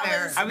Yeah, that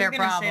about was- I was their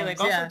gonna problems. say, like,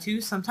 also yeah.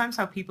 too, sometimes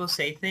how people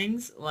say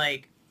things,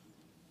 like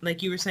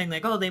you were saying,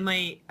 like, oh, they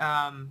might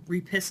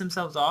re-piss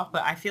themselves off,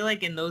 but I feel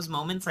like in those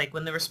moments, like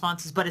when the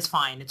response is, but it's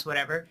fine, it's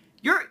whatever,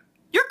 you're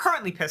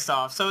currently pissed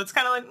off, so it's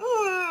kind of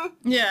like,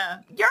 Yeah.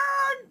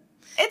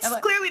 it's And,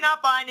 like- clearly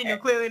not fine, and you're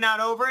clearly not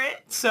over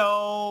it,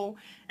 so.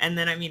 And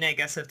then, I mean, I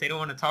guess if they don't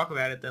want to talk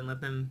about it, then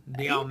let them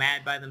be all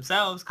mad by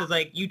themselves. Because,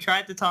 like, you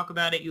tried to talk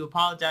about it, you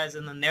apologize,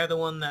 and then they're the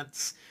one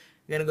that's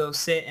going to go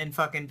sit and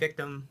fucking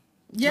victim.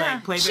 Yeah.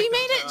 Like, play She victim,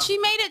 made it. so. She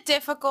made it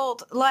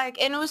difficult.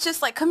 Like, and it was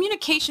just like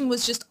communication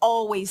was just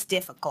always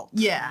difficult.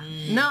 Yeah.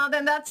 No,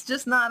 then that's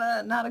just not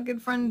a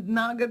good friend,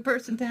 not a good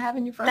person to have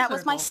in your friend That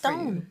was my circle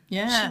for you. stone.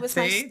 Yeah. She was See?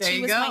 my. There She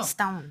you was go. my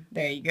stone.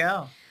 There you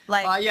go.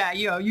 Like, Yeah,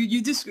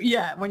 you just,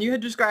 yeah, when you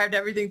had described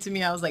everything to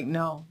me, I was like,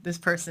 no, this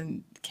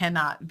person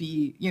cannot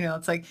be,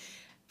 it's like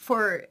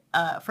for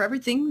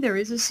everything, there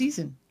is a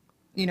season,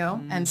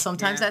 and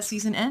sometimes yeah. that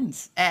season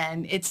ends,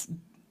 and it's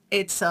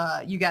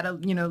you gotta,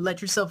 let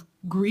yourself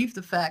grieve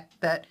the fact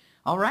that,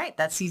 all right,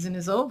 that season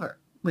is over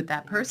with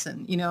that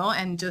person,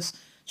 and just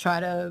try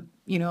to,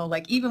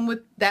 like even with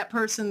that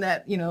person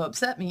that,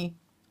 upset me,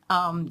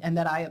 and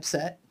that I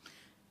upset,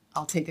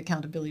 I'll take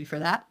accountability for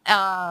that.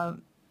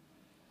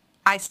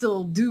 I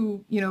still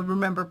do,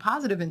 remember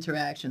positive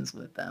interactions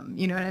with them.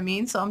 You know what I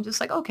mean? So I'm just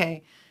like,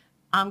 okay,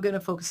 I'm going to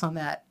focus on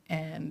that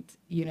and,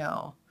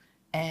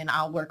 and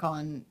I'll work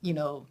on,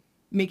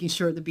 making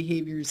sure the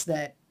behaviors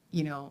that,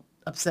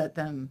 upset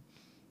them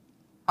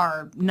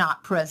are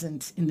not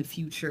present in the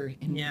future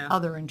in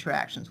other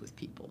interactions with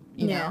people,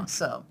 you know?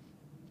 So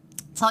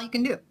that's all you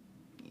can do.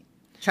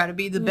 Try to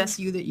be the best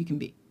you that you can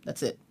be.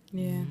 That's it.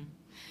 yeah.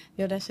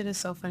 Yo, that shit is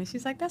so funny.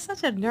 She's like, that's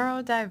such a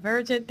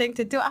neurodivergent thing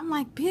to do. I'm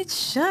like, bitch,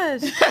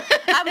 shush.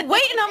 I'm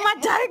waiting on my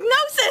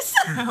diagnosis.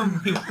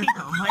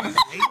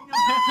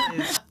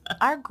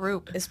 Our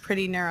group is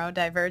pretty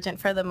neurodivergent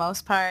for the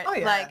most part. Oh,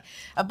 yeah. Like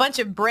a bunch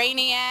of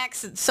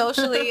brainiacs,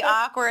 socially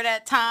awkward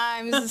at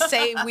times,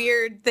 say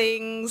weird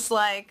things.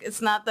 Like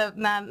it's not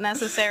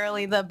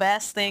necessarily the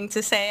best thing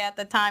to say at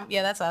the time.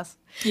 Yeah, that's us.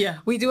 Yeah.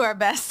 We do our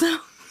best.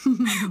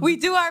 We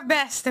do our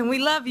best and we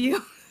love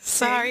you.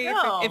 Sorry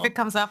if it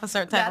comes off a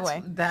certain type of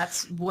way.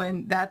 That's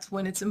when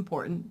it's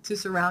important to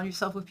surround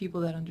yourself with people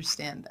that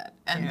understand that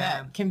and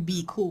that can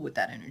be cool with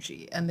that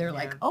energy. And they're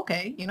like,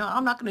 okay,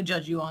 I'm not going to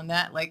judge you on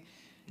that. Like,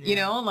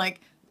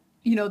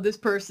 this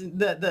person,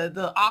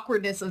 the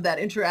awkwardness of that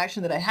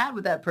interaction that I had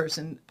with that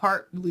person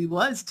partly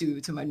was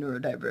due to my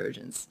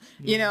neurodivergence,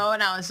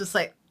 and I was just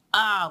like,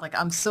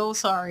 I'm so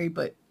sorry,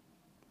 but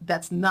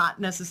that's not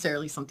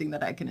necessarily something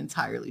that I can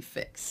entirely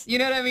fix. You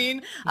know what I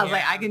mean? I was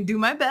like, I can do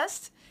my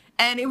best.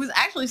 And it was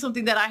actually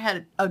something that I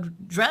had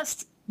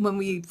addressed when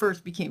we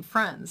first became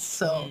friends.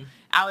 So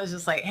I was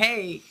just like,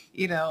 hey,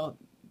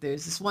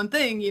 there's this one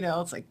thing,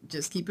 it's like,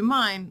 just keep in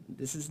mind,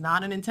 this is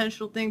not an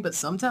intentional thing, but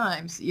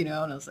sometimes, and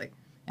I was like,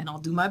 and I'll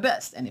do my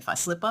best. And if I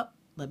slip up,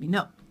 let me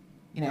know,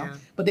 Yeah.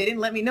 but they didn't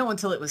let me know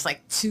until it was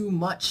like too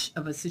much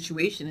of a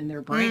situation in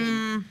their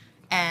brain.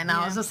 And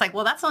I was just like,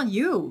 well, that's on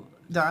you,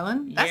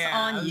 darling. That's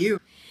on you.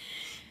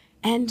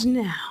 And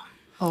now,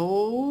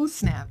 Oh,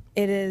 snap.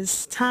 it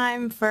is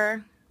time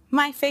for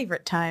my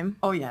favorite time.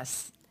 Oh,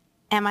 yes.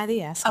 Am I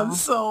the asshole? I'm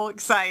so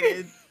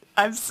excited.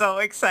 I'm so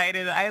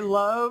excited. I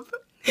love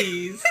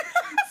these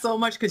so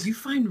much because you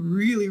find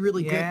really,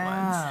 really good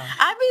ones.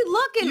 I be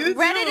looking. You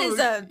Reddit do. is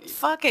a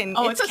fucking,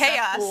 Oh, it's a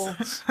chaos. cesspool.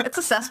 It's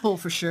a cesspool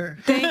for sure.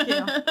 Thank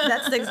you.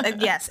 That's the,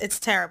 yes, it's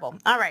terrible.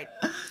 All right,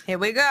 here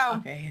we go.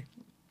 Okay.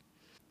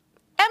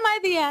 Am I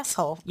the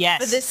asshole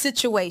Yes. for this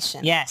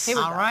situation? Yes. Here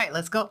we All go. right,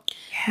 let's go.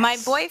 My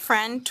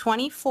boyfriend,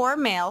 24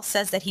 male,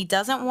 says that he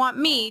doesn't want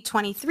me,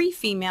 23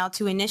 female,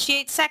 to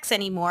initiate sex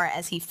anymore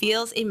as he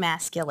feels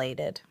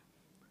emasculated.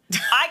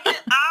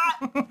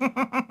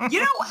 You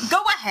know what?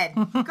 Go ahead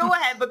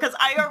because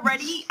I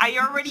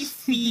already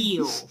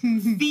feel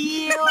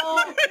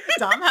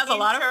Dom has a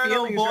lot of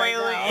feelings right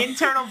now.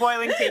 internal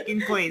boiling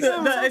taking place. The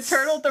I'm so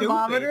internal stupid.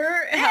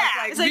 thermometer Yeah,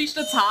 has it's reached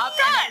the top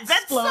God, and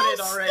that's exploded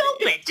so already.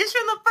 stupid. Just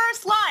from the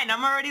first line,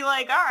 I'm already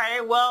like, all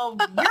right, well,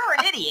 you're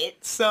an idiot,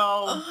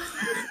 so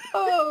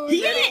Oh,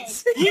 he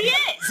is. He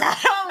is.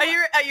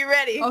 Are you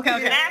ready? Okay,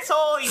 He's an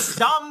asshole. He's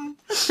dumb.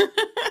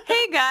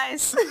 Hey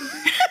guys.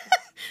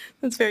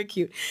 That's very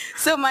cute.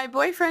 So my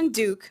boyfriend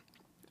Duke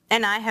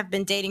and I have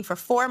been dating for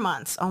 4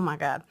 months. Oh my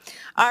God.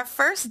 Our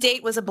first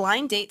date was a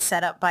blind date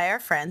set up by our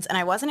friends, and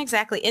I wasn't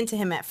exactly into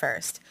him at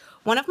first.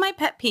 One of my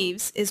pet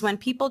peeves is when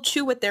people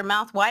chew with their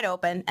mouth wide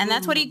open, and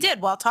that's what he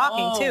did while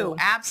talking too.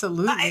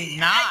 Absolutely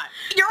not.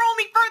 You're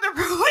only further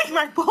proving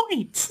my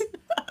point.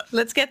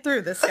 Let's get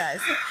through this, guys.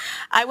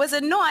 I was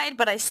annoyed,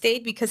 but I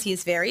stayed because he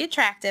is very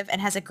attractive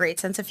and has a great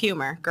sense of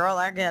humor. Girl,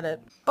 I get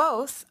it.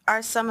 Both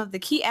are some of the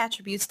key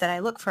attributes that I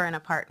look for in a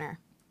partner.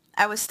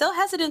 I was still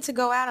hesitant to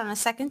go out on a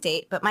second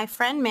date, but my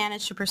friend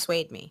managed to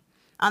persuade me.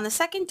 On the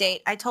second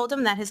date, I told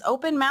him that his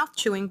open mouth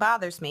chewing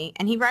bothers me,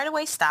 and he right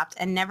away stopped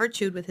and never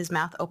chewed with his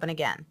mouth open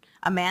again.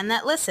 A man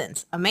that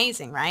listens.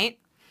 Amazing, right?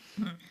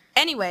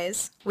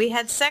 Anyways, we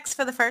had sex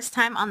for the first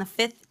time on the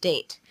 5th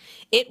date.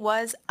 It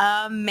was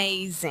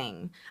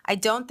amazing. I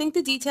don't think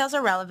the details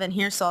are relevant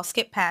here, so I'll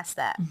skip past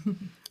that.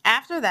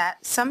 After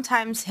that,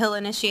 sometimes he'll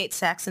initiate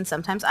sex and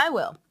sometimes I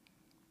will.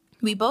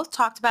 We both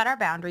talked about our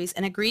boundaries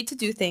and agreed to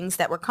do things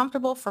that were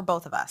comfortable for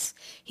both of us.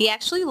 He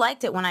actually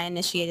liked it when I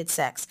initiated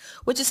sex,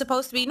 which is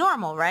supposed to be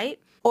normal, right?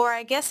 Or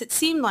I guess it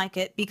seemed like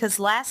it because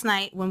last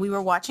night when we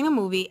were watching a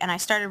movie and I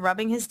started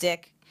rubbing his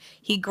dick,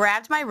 he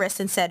grabbed my wrist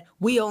and said,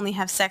 "We only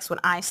have sex when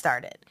I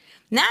started."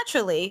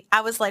 Naturally, I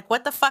was like,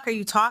 what the fuck are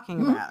you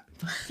talking about?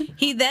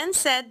 He then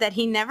said that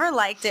he never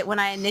liked it when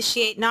I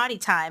initiate naughty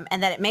time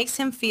and that it makes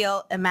him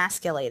feel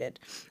emasculated.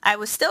 I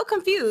was still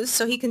confused,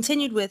 so he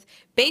continued with,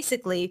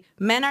 basically,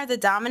 men are the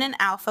dominant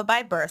alpha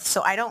by birth,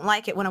 so I don't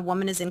like it when a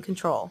woman is in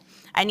control.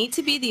 I need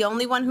to be the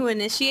only one who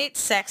initiates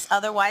sex,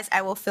 otherwise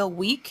I will feel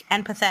weak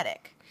and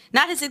pathetic.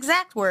 Not his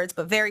exact words,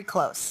 but very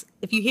close.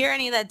 If you hear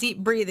any of that deep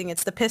breathing,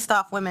 it's the pissed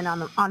off women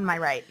on my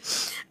right.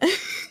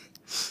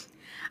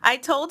 I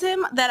told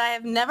him that I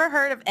have never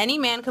heard of any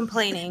man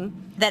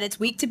complaining that it's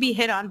weak to be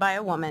hit on by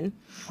a woman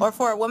or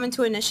for a woman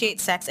to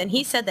initiate sex, and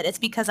he said that it's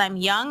because I'm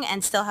young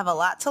and still have a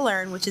lot to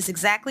learn, which is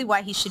exactly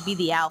why he should be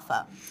the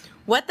alpha.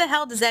 What the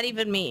hell does that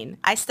even mean?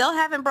 I still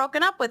haven't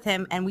broken up with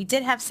him, and we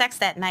did have sex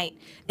that night,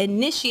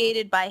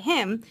 initiated by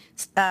him,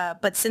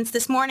 but since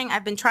this morning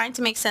I've been trying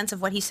to make sense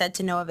of what he said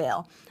to no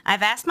avail.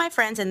 I've asked my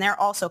friends, and they're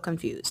also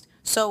confused.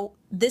 So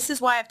this is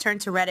why I've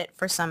turned to Reddit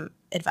for some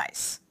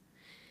advice.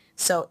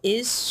 So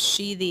is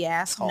she the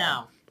asshole?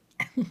 No.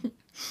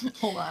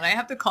 Hold on, I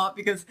have to cough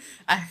because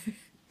I...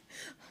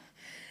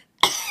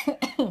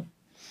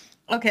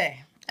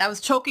 Okay, I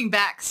was choking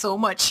back so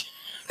much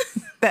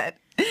that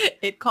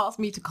it caused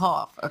me to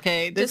cough,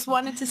 okay? Just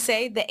wanted to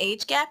say the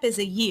age gap is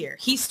a year.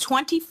 He's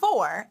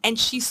 24 and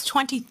she's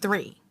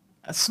 23.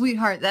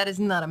 Sweetheart, that is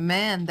not a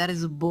man. That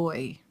is a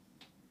boy.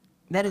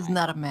 That is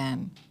not a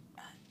man.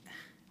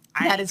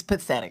 That is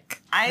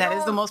pathetic. That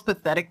is the most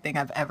pathetic thing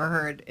I've ever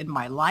heard in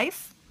my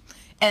life.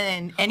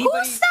 And anybody...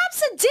 Who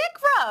stops a dick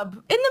rub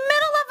in the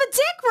middle of a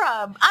dick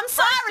rub? I'm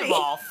sorry.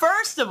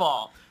 First of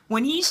all,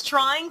 when he's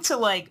trying to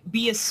like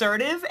be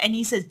assertive and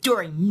he says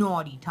during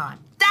naughty time,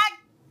 that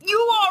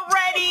you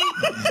already,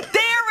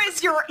 there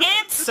is your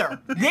answer.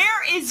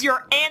 There is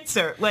your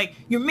answer. Like,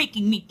 you're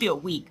making me feel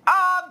weak.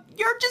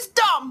 You're just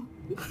dumb.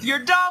 You're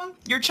dumb,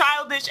 you're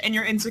childish, and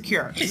you're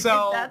insecure.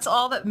 So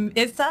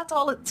if that's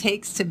all it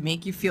takes to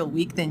make you feel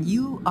weak, then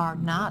you are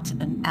not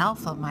an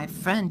alpha, my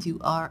friend. You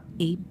are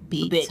a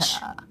beta.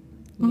 Bitch.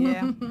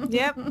 Yeah.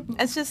 Yep.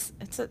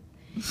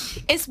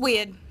 It's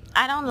weird.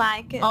 I don't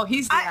like it. Oh,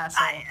 he's the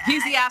asshole.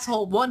 He's the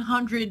asshole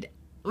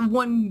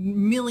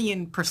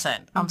 1,000,000%.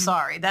 I'm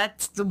sorry.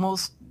 That's the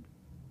most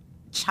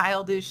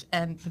childish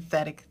and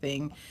pathetic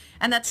thing.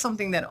 And that's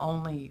something that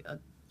only a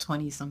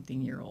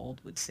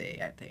 20-something-year-old would say,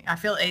 I think. I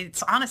feel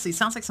it's honestly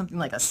sounds like something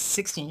like a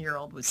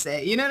 16-year-old would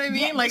say. You know what I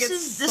mean? Yeah, like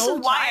this it's is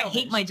why I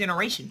hate my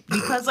generation.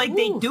 Because like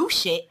they do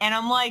shit and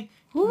I'm like,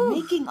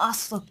 making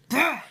us look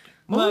bad.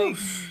 Like,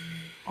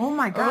 oh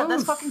my God,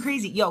 that's fucking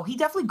crazy. Yo, he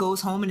definitely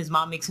goes home and his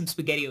mom makes him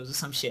SpaghettiOs or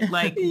some shit.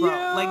 Like, bro,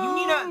 like you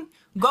need to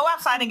go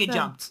outside and get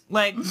jumped.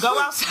 Like, go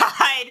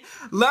outside,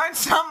 learn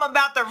something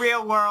about the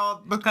real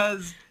world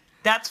because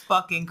that's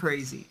fucking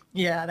crazy.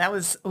 Yeah, that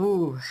was,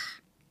 ooh.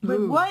 Like,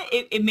 what?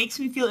 It makes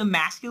me feel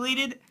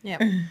emasculated. Yeah.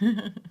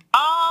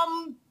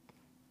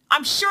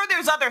 I'm sure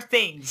there's other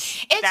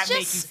things that make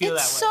you feel that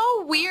way. It's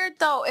so weird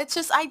though. It's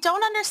just, I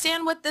don't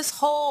understand what this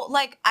whole,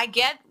 like, I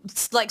get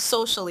like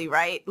socially,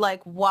 right?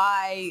 Like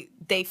why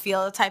they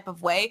feel a type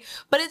of way,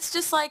 but it's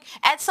just like,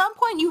 at some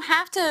point you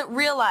have to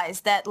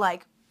realize that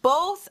like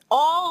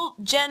all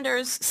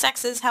genders,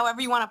 sexes,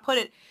 however you want to put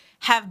it,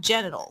 have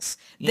genitals.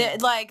 Yeah.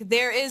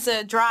 There is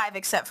a drive,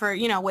 except for,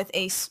 with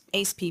ace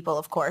people,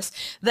 of course,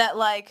 that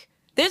like,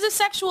 there's a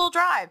sexual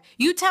drive.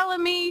 You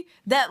telling me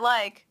that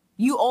like,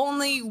 you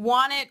only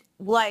want it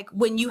like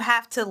when you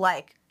have to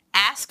like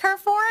ask her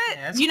for it?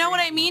 Yeah, you know what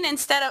I mean?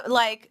 Instead of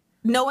like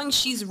knowing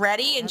she's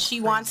ready and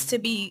she wants to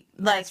be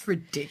like, That's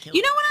ridiculous.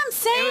 you know what I'm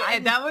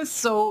saying?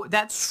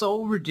 That's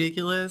so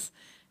ridiculous.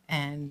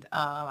 And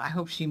I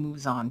hope she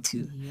moves on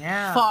to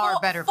Yeah. far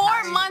better 4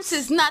 passes. months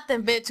is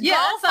nothing, bitch. Yeah, Go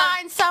that's not-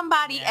 find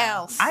somebody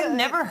else. I've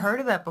never heard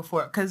of that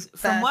before because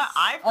from what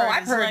I've heard,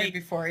 I've it's heard like, it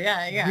before.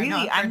 Yeah. Really,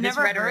 No, I've this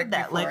never rhetoric heard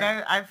that. before. Like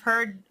I've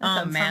heard Like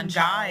a from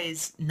man-child.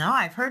 guys. No,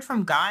 I've heard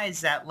from guys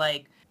that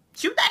like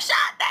shoot that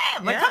shot,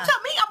 damn. Like Yeah. come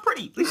tell me I'm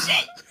pretty. Like,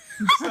 shit.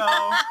 So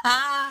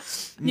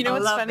You know I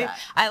what's love funny? that.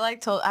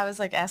 I was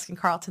like asking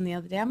Carlton the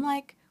other day. I'm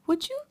like,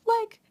 would you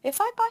like,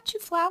 if I bought you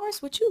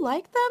flowers, would you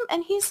like them?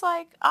 And he's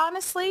like,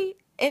 honestly,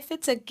 if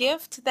it's a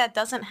gift that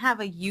doesn't have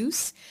a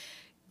use,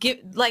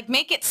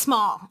 make it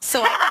small.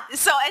 So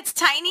so it's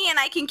tiny and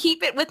I can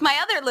keep it with my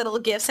other little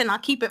gifts and I'll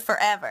keep it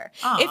forever.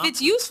 Aw. If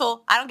it's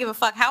useful, I don't give a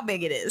fuck how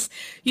big it is,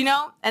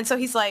 And so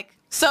he's like,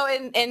 so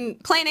in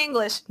plain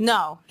English,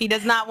 no, he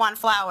does not want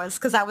flowers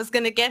because I was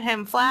going to get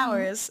him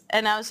flowers.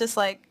 And I was just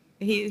like,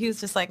 he was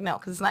just like, no,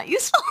 because it's not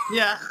useful.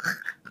 Yeah.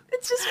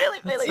 It's just really,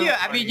 really. so Yeah,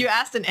 I funny. mean, you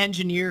asked an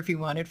engineer if he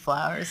wanted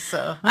flowers,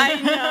 so. I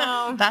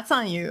know. That's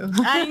on you.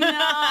 I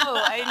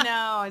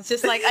know. It's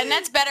just like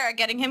Annette's better at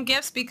getting him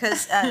gifts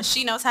because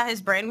she knows how his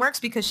brain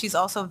works because she's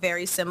also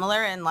very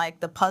similar in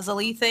like the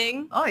puzzly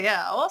thing. Oh,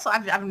 yeah. Also,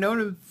 I've known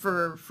him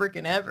for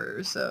freaking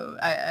ever, so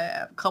I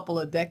have a couple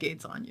of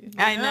decades on you.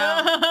 I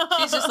know.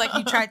 She's just like,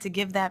 you tried to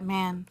give that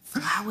man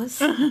flowers?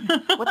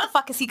 What the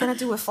fuck is he going to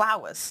do with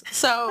flowers?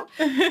 So,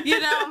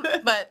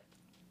 but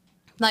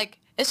like,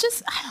 it's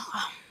just,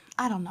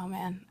 I don't know,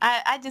 man.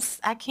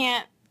 I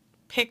can't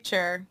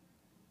picture.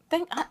 You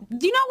know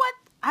what?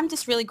 I'm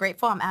just really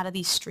grateful I'm out of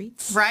these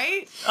streets.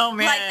 Right? Oh,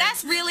 man. Like,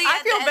 that's really...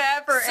 I feel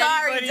bad for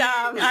sorry, anybody.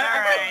 Dom.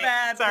 I feel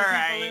bad It's for all people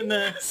right. in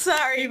the...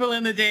 Sorry. People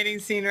in the dating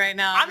scene right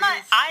now. I'm not.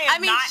 I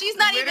mean, She's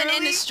not even in the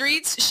literally-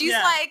 streets. She's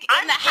Yeah. like in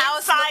I'm the house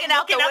inside looking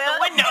out the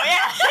window.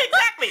 Yeah,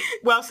 exactly.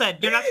 Well said.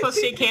 You're not supposed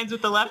to shake hands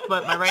with the left,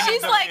 but my right hand's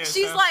She's over like, here,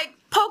 she's so. like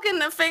poking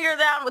the finger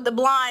down with the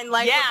blind,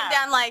 like Yeah. looking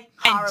down like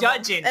and horrible.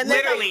 judging. And then,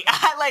 like, Literally,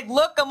 I like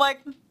look. I'm like,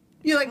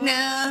 You're like,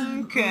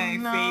 nah. okay,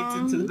 fades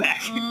into the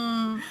back.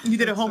 You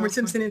did a Homer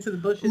Simpson into the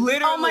bushes.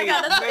 Literally. oh my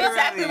god, that's literally.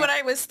 exactly what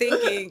I was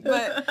thinking.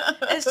 But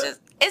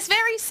it's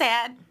very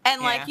sad.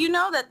 And like,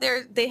 Yeah.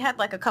 that they had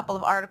like a couple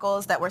of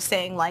articles that were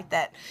saying like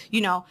that,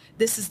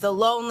 this is the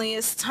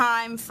loneliest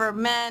time for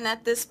men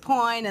at this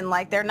point, and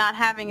like they're not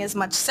having as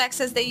much sex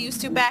as they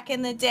used to back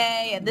in the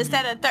day, and this,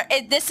 that, and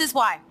third. This is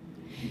why.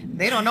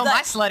 They don't know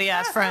my slutty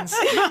ass friends.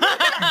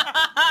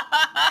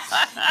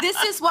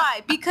 This is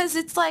why, because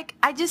it's like,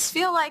 I just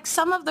feel like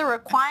some of the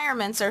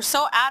requirements are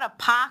so out of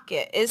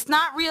pocket. It's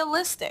not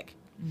realistic.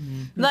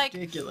 Like,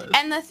 Ridiculous.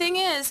 and the thing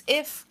is,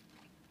 if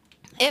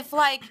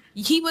like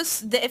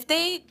if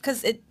they,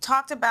 because it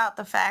talked about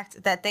the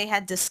fact that they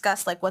had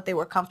discussed like what they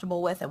were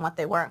comfortable with and what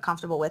they weren't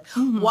comfortable with.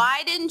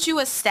 Why didn't you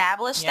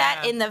establish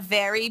that Yeah. in the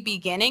very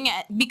beginning?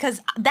 Because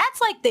that's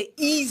like the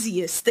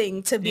easiest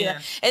thing to be. Yeah.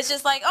 It's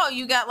just like, oh,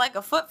 you got like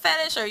a foot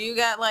fetish or you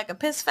got like a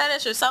piss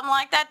fetish or something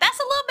like that. That's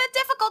a little bit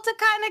difficult to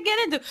kind of get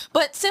into.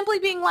 But simply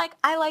being like,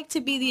 I like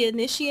to be the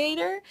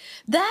initiator,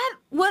 that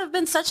would have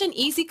been such an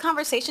easy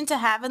conversation to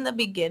have in the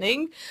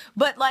beginning.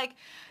 But like,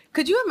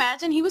 could you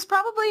imagine he was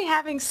probably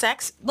having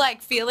sex,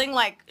 like feeling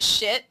like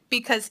shit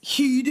because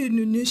he didn't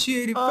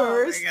initiate it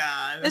first? Oh my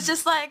god. It's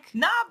just like,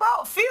 Nah,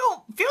 bro,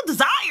 feel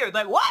desired.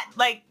 Like what?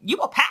 Like you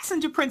a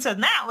passenger princess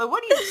now. Like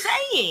what are you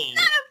saying?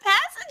 not a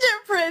passenger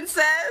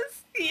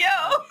princess.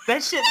 Yo.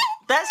 That's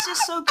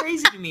just so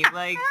crazy to me.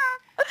 Like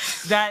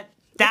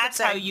that's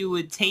say. how you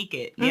would take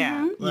it.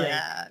 Yeah. Like,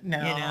 Yeah,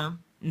 no.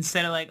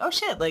 Instead of like, oh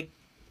shit, like,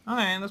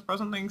 okay, this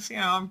person thinks,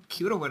 I'm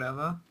cute or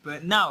whatever.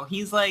 But no,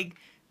 he's like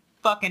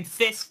fucking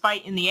fist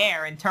fight in the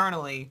air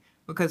internally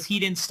because he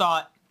didn't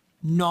start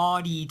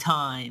naughty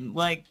time.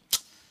 Like,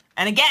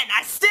 and again,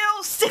 I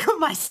still stick with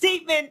my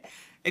statement.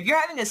 If you're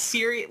having a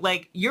serious,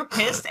 like, you're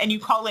pissed and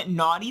you call it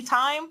naughty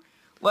time,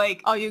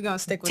 like, Oh, you're going to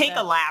stick with take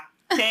that. a lap.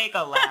 Take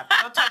a lap.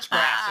 Go touch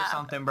grass or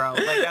something, bro.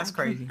 Like, that's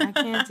crazy. I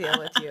can't deal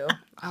with you.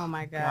 Oh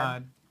my God.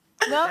 God.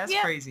 Well, That's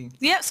yeah. crazy.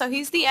 Yeah, so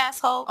he's the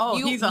asshole. Oh,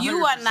 you, he's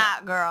you are 100%.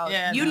 not, girl.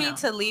 Yeah, you no. need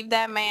to leave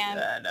that man,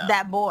 No.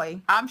 that boy.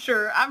 I'm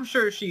sure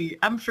she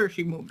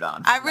moved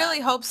on. I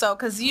really hope so,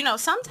 because, you know,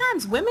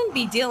 sometimes women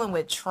be dealing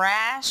with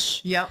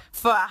trash Yep.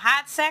 for a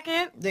hot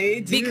second.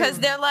 They do. Because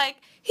they're like,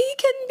 he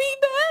can be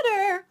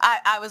better.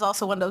 I was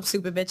also one of those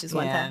stupid bitches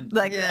one Yeah. time.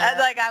 Like,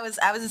 Yeah. I was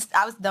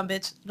a dumb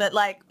bitch.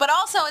 But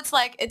also it's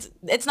like,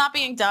 it's not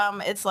being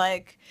dumb. It's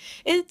like,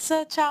 it's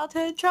a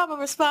childhood trauma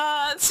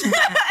response.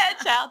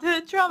 A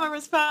childhood trauma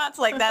response.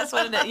 Like, that's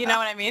what it is. You know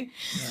what I mean?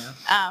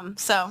 Yeah.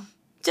 So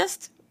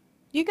just,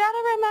 you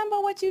gotta remember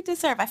what you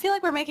deserve. I feel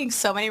like we're making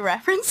so many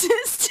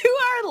references to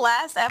our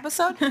last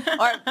episode or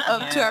to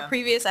our Yeah.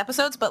 previous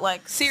episodes, but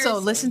like, seriously. So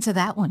listen to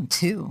that one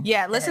too.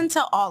 Yeah, listen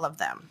to all of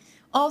them.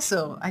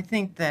 Also, I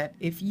think that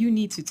if you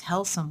need to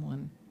tell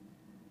someone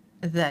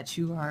that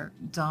you are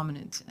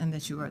dominant and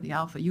that you are the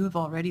alpha, you have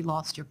already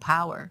lost your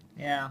power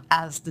Yeah.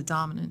 as the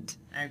dominant.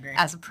 I agree.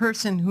 As a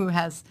person who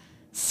has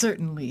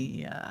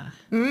certainly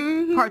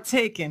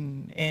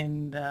partaken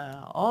in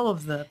all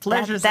of the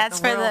pleasures That's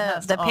that the for world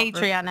has the to offer.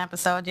 Patreon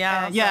episode,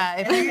 y'all. Yeah,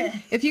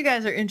 if you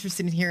guys are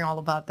interested in hearing all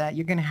about that,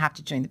 you're going to have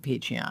to join the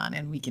Patreon,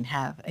 and we can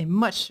have a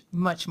much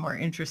more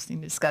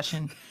interesting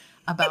discussion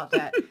about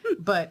that.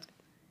 But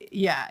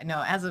yeah,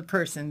 no, as a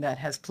person that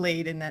has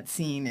played in that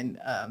scene,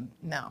 and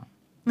no,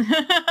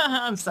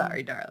 I'm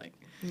sorry, darling.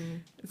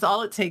 It's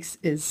all it takes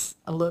is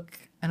a look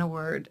and a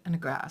word and a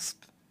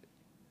grasp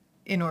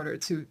in order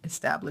to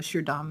establish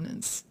your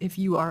dominance if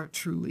you are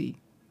truly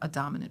a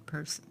dominant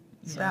person.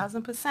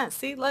 1,000%.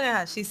 See, look at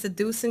her. She's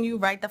seducing you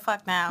right the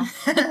fuck now.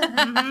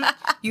 Mhm.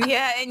 You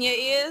hear her in your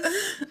ears,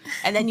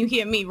 and then you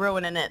hear me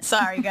ruining it.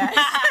 Sorry, guys.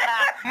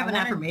 I have an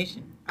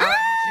affirmation.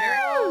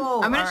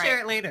 Oh, I'm going to all share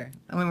right. it later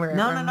when we're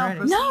No, when no, we're no. ready.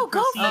 Proceed, No,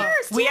 go proceed.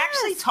 first, We yes.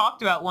 actually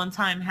talked about one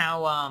time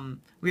how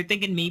we were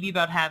thinking maybe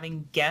about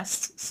having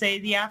guests say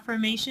the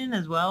affirmation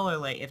as well, or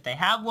like if they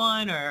have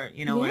one, or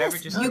whatever.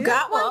 Yes, Just you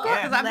got one, girl?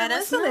 Yeah. 'Cause I've Let been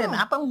us listening. know.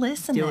 I've been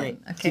listening. Do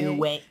it. Okay.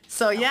 Do it.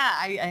 So yeah,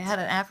 I had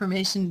an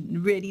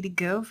affirmation ready to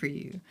go for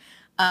you.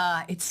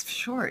 It's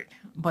short,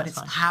 but it's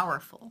fine.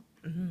 powerful.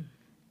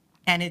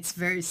 And it's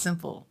very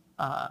simple.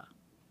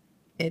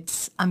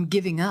 It's I'm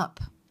giving up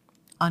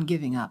on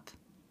giving up.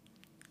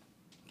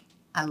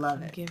 I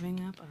love it. Giving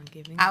up on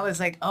giving I up. was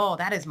like, oh,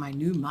 that is my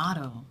new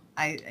motto.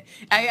 I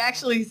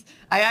actually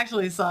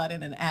saw it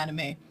in an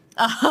anime.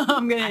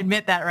 I'm gonna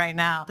admit that right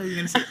now. I thought you were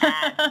gonna say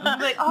ad. I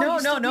was like, oh, No. you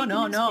still read the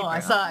newspaper. I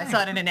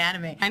saw it in an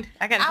anime.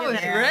 I gotta I hear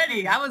was that.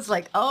 ready. I was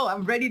like, oh,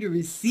 I'm ready to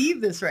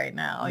receive this right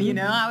now. You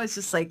know, I was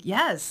just like,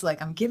 yes,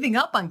 like I'm giving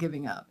up on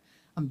giving up.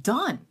 I'm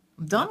done.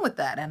 I'm done with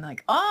that. And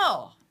like,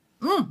 oh,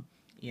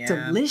 Yeah.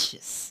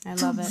 delicious. I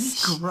love it.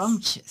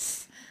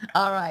 Scrumptious.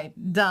 All right,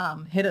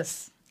 Dom, hit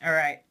us. All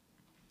right.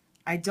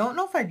 I don't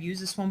know if I've used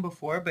this one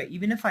before, but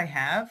even if I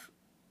have,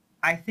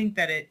 I think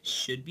that it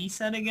should be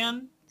said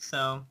again.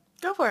 So,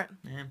 Go for it.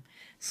 yeah.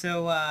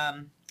 So,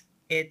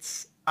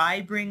 it's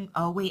I bring...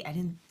 Oh, wait, I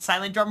didn't...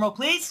 Silent drum roll,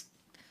 please.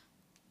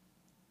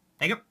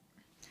 Thank you.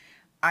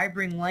 I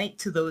bring light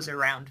to those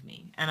around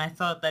me. And I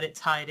thought that it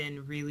tied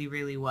in really,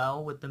 really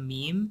well with the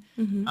meme.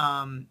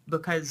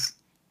 Because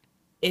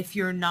if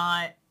you're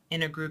not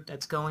in a group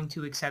that's going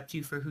to accept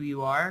you for who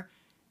you are,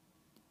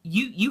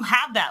 you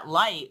have that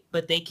light,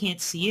 but they can't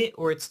see it,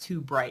 or it's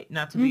too bright.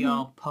 Not to be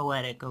all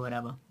poetic or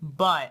whatever,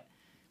 but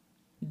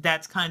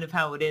that's kind of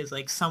how it is.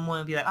 Like, someone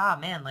would be like, ah,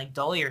 man, like,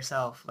 dull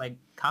yourself. Like,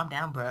 calm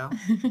down, bro.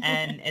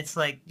 And it's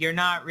like, you're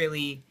not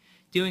really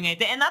doing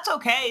anything. And that's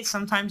okay.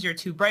 Sometimes you're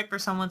too bright for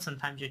someone.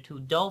 Sometimes you're too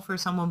dull for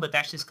someone. But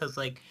that's just because,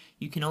 like,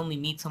 you can only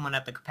meet someone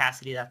at the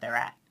capacity that they're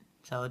at.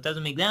 So it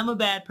doesn't make them a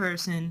bad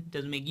person.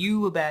 Doesn't make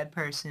you a bad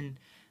person.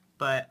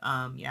 But,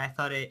 yeah, I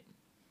thought it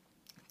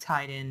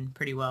tied in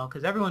pretty well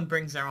because everyone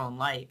brings their own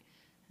light.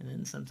 And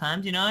then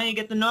sometimes, you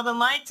get the northern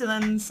lights, and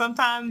then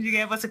sometimes you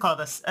get, what's it called,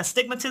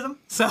 astigmatism?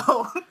 So,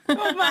 a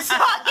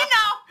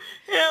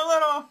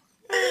little,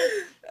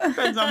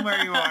 depends on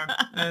where you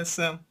are.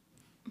 So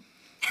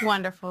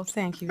Wonderful.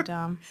 Thank you,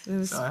 Dom. It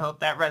was I hope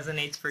that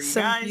resonates for you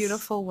some guys.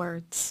 beautiful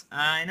words.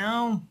 I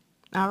know.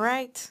 All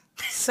right.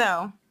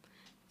 So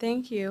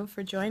thank you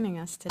for joining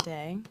us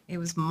today. It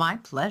was my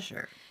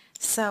pleasure.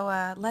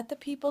 So let the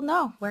people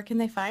know. Where can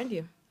they find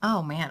you?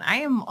 Oh man, I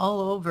am all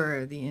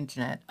over the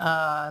internet.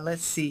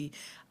 Let's see.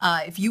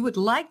 If you would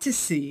like to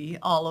see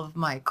all of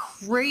my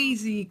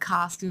crazy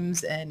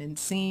costumes and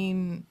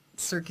insane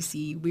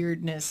circusy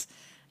weirdness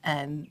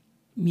and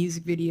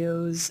music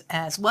videos,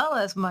 as well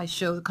as my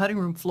show, The Cutting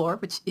Room Floor,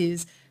 which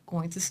is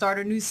going to start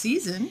a new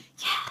season.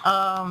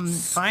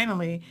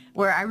 Finally,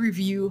 where I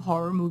review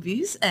horror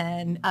movies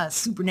and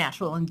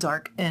supernatural and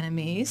dark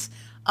animes.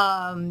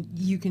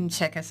 You can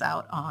check us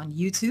out on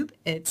YouTube.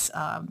 It's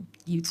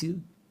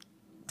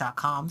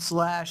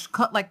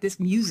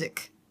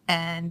youtube.com/cutlikeThisMusic.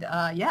 And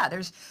yeah,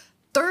 there's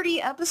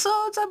 30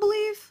 episodes, I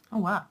believe. Oh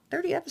wow,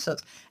 30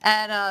 episodes.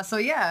 And so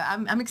yeah,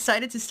 I'm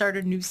excited to start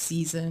a new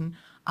season.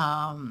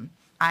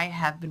 I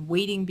have been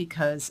waiting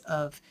because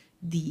of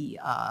the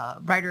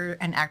writer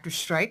and actor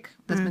strike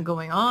that's been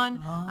going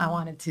on. I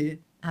wanted to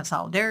have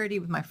solidarity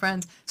with my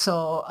friends.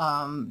 So,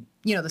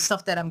 the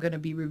stuff that I'm going to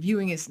be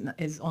reviewing is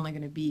only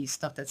going to be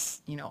stuff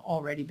that's,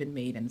 already been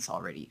made and it's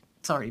already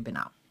been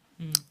out.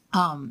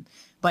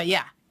 But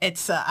yeah,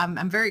 it's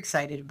I'm very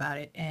excited about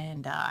it,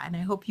 and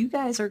I hope you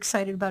guys are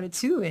excited about it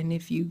too. And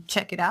if you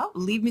check it out,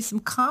 leave me some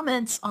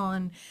comments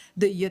on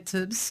the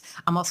YouTubes.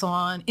 I'm also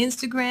on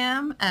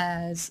Instagram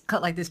as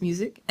Cut Like This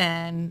Music,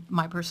 and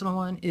my personal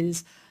one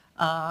is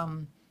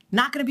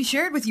not going to be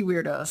shared with you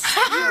weirdos.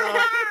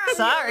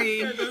 Sorry.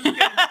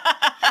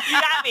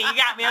 You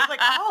got me. I was like,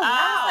 oh,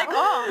 wow.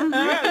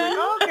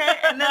 I was like, okay.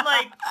 And then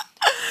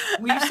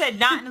when you said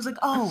not, and I was like,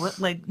 oh,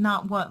 what,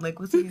 not what? Like,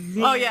 what's it?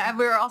 Oh yeah, and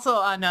we were also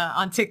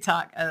on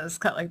TikTok as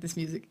Cut Like This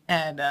Music,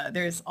 and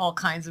there's all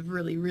kinds of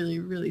really, really,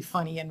 really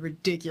funny and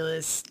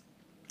ridiculous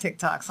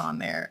TikToks on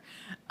there.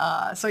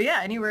 So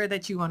yeah, anywhere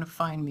that you want to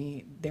find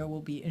me, there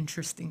will be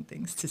interesting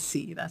things to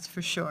see. That's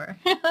for sure.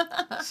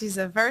 She's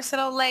a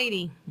versatile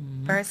lady.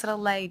 Versatile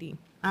lady.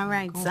 All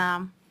right, Cool.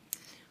 Zam.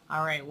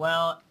 All right,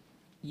 well,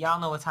 y'all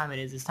know what time it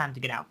is. It's time to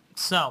get out.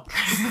 So.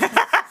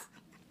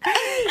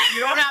 You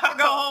don't have to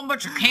go home,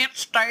 but you can't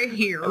stay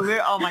here.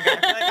 Oh my God,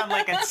 I feel like I'm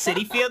like at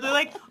City Field. They're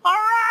like, all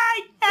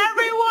right,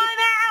 everyone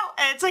out.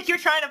 And it's like you're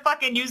trying to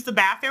fucking use the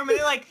bathroom and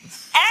they're like,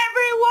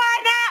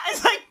 everyone out.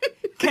 It's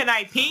like, can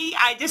I pee?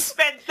 I just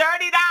spent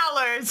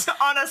 $30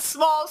 on a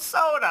small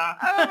soda.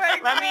 Oh my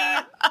God. Let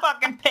me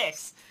fucking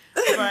piss.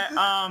 But,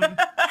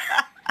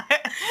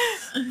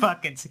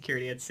 fucking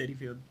security at City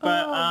Field.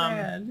 But,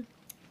 man.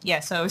 yeah,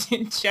 so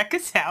check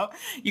us out.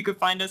 You can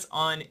find us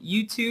on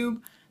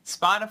YouTube,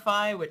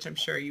 Spotify, which I'm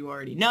sure you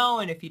already know,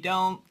 and if you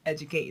don't,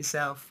 educate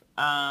yourself.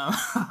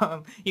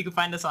 You can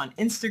find us on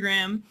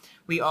Instagram.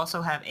 We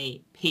also have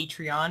a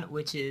Patreon,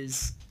 which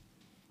is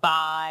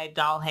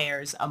 $5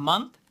 hairs a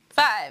month.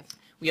 5.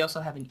 We also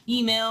have an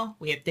email.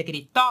 We have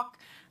Dickety Talk,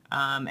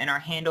 and our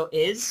handle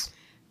is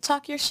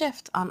Talk Your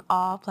Shift on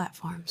all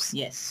platforms.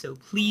 yes. So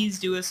please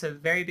do us a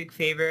very big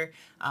favor.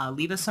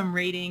 Leave us some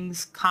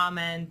ratings,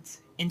 comment,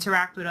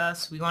 interact with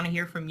us. We want to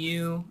hear from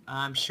you.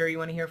 I'm sure you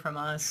want to hear from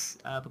us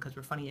because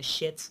we're funny as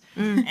shits.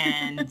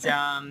 And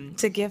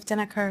It's a gift and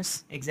a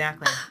curse.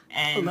 exactly.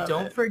 And Love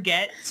don't it.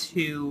 forget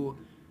to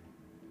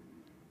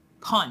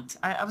punt.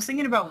 I was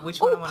thinking about which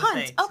one Ooh, I want punt.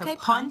 to say. Okay, so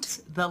punt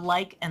the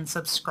like and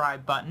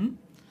subscribe button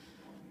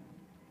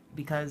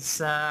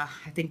because I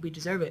think we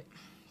deserve it.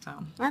 So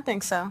I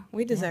think so.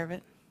 We deserve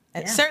it.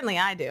 Yeah. Certainly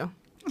I do.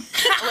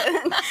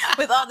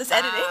 With all this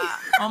editing.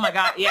 oh my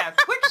God, yeah.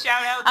 Quick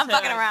shout out I'm to,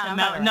 fucking around, to I'm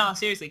Mel- fucking No, around.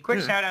 seriously.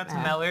 Quick shout out to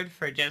Yeah. Mellard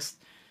for just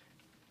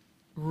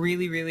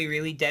really, really,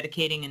 really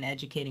dedicating and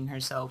educating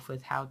herself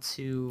with how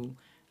to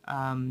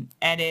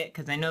edit,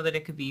 because I know that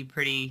it could be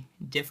pretty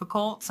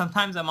difficult.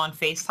 Sometimes I'm on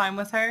FaceTime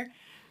with her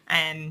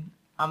and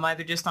I'm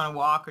either just on a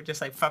walk or just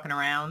like fucking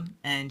around,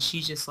 and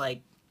she's just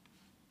like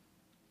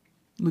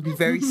looking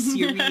very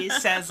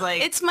serious as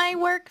like It's my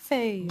work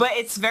phase. but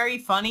it's very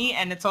funny,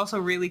 and it's also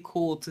really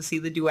cool to see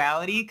the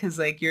duality, because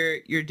like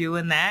you're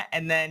doing that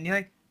and then you're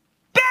like,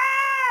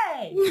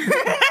 "Bae!"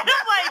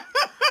 like,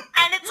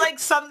 and it's like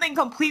something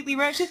completely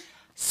random. She's,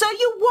 so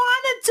you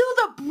want to do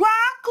the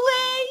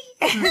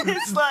broccoli?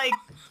 It's like,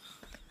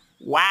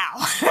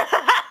 wow.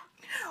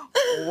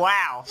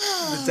 Wow.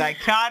 The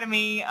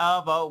dichotomy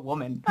of a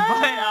woman. But,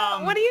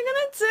 what are you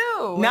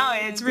gonna do? no,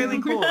 it's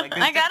really cool. Like,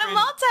 there's I gotta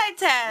different-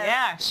 multitask.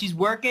 yeah, she's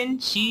working.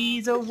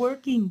 She's a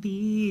working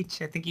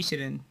bitch. I think you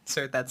should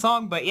insert that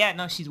song. But yeah,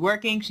 no, she's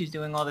working. She's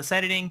doing all this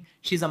editing.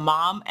 She's a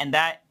mom. And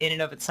that in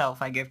and of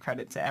itself, I give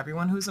credit to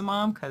everyone who's a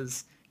mom,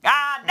 because,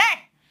 God dang,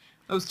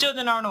 those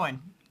children are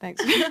annoying.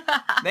 Thanks.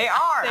 They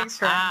are. Thanks,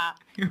 friend.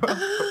 You're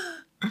welcome.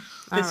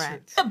 All It's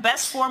right. the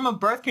best form of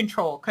birth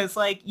control, because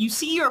like you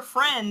see your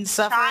friend's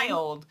Suffering?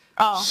 child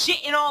Oh.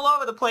 shitting all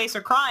over the place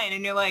or crying,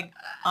 and you're like,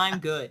 I'm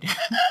good.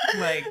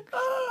 Like,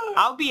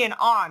 I'll be an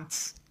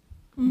aunt,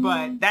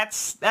 but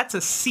that's a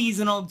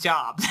seasonal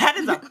job. That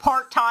is a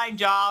part-time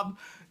job.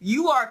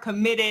 You are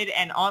committed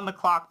and on the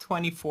clock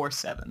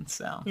 24/7.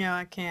 So Yeah,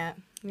 I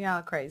can't. Y'all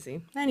are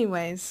crazy.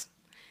 Anyways,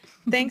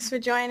 thanks for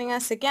joining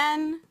us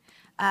again.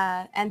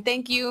 And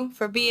thank you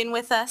for being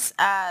with us.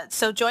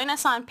 So join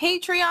us on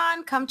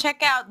Patreon. Come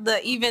check out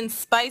the even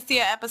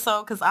spicier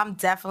episode, because I'm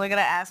definitely going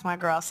to ask my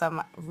girl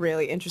some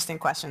really interesting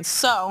questions.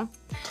 So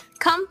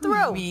come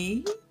through.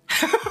 Me?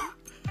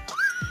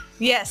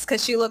 Yes,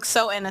 because she looks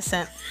so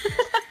innocent.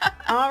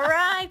 All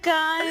right,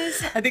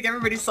 guys. I think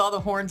everybody saw the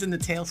horns and the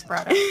tail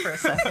sprout out for a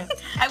second.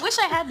 I wish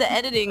I had the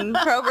editing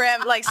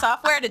program, like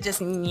software, to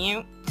just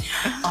mute.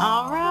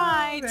 All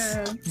right.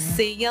 man.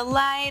 See you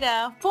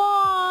later.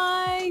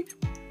 Bye.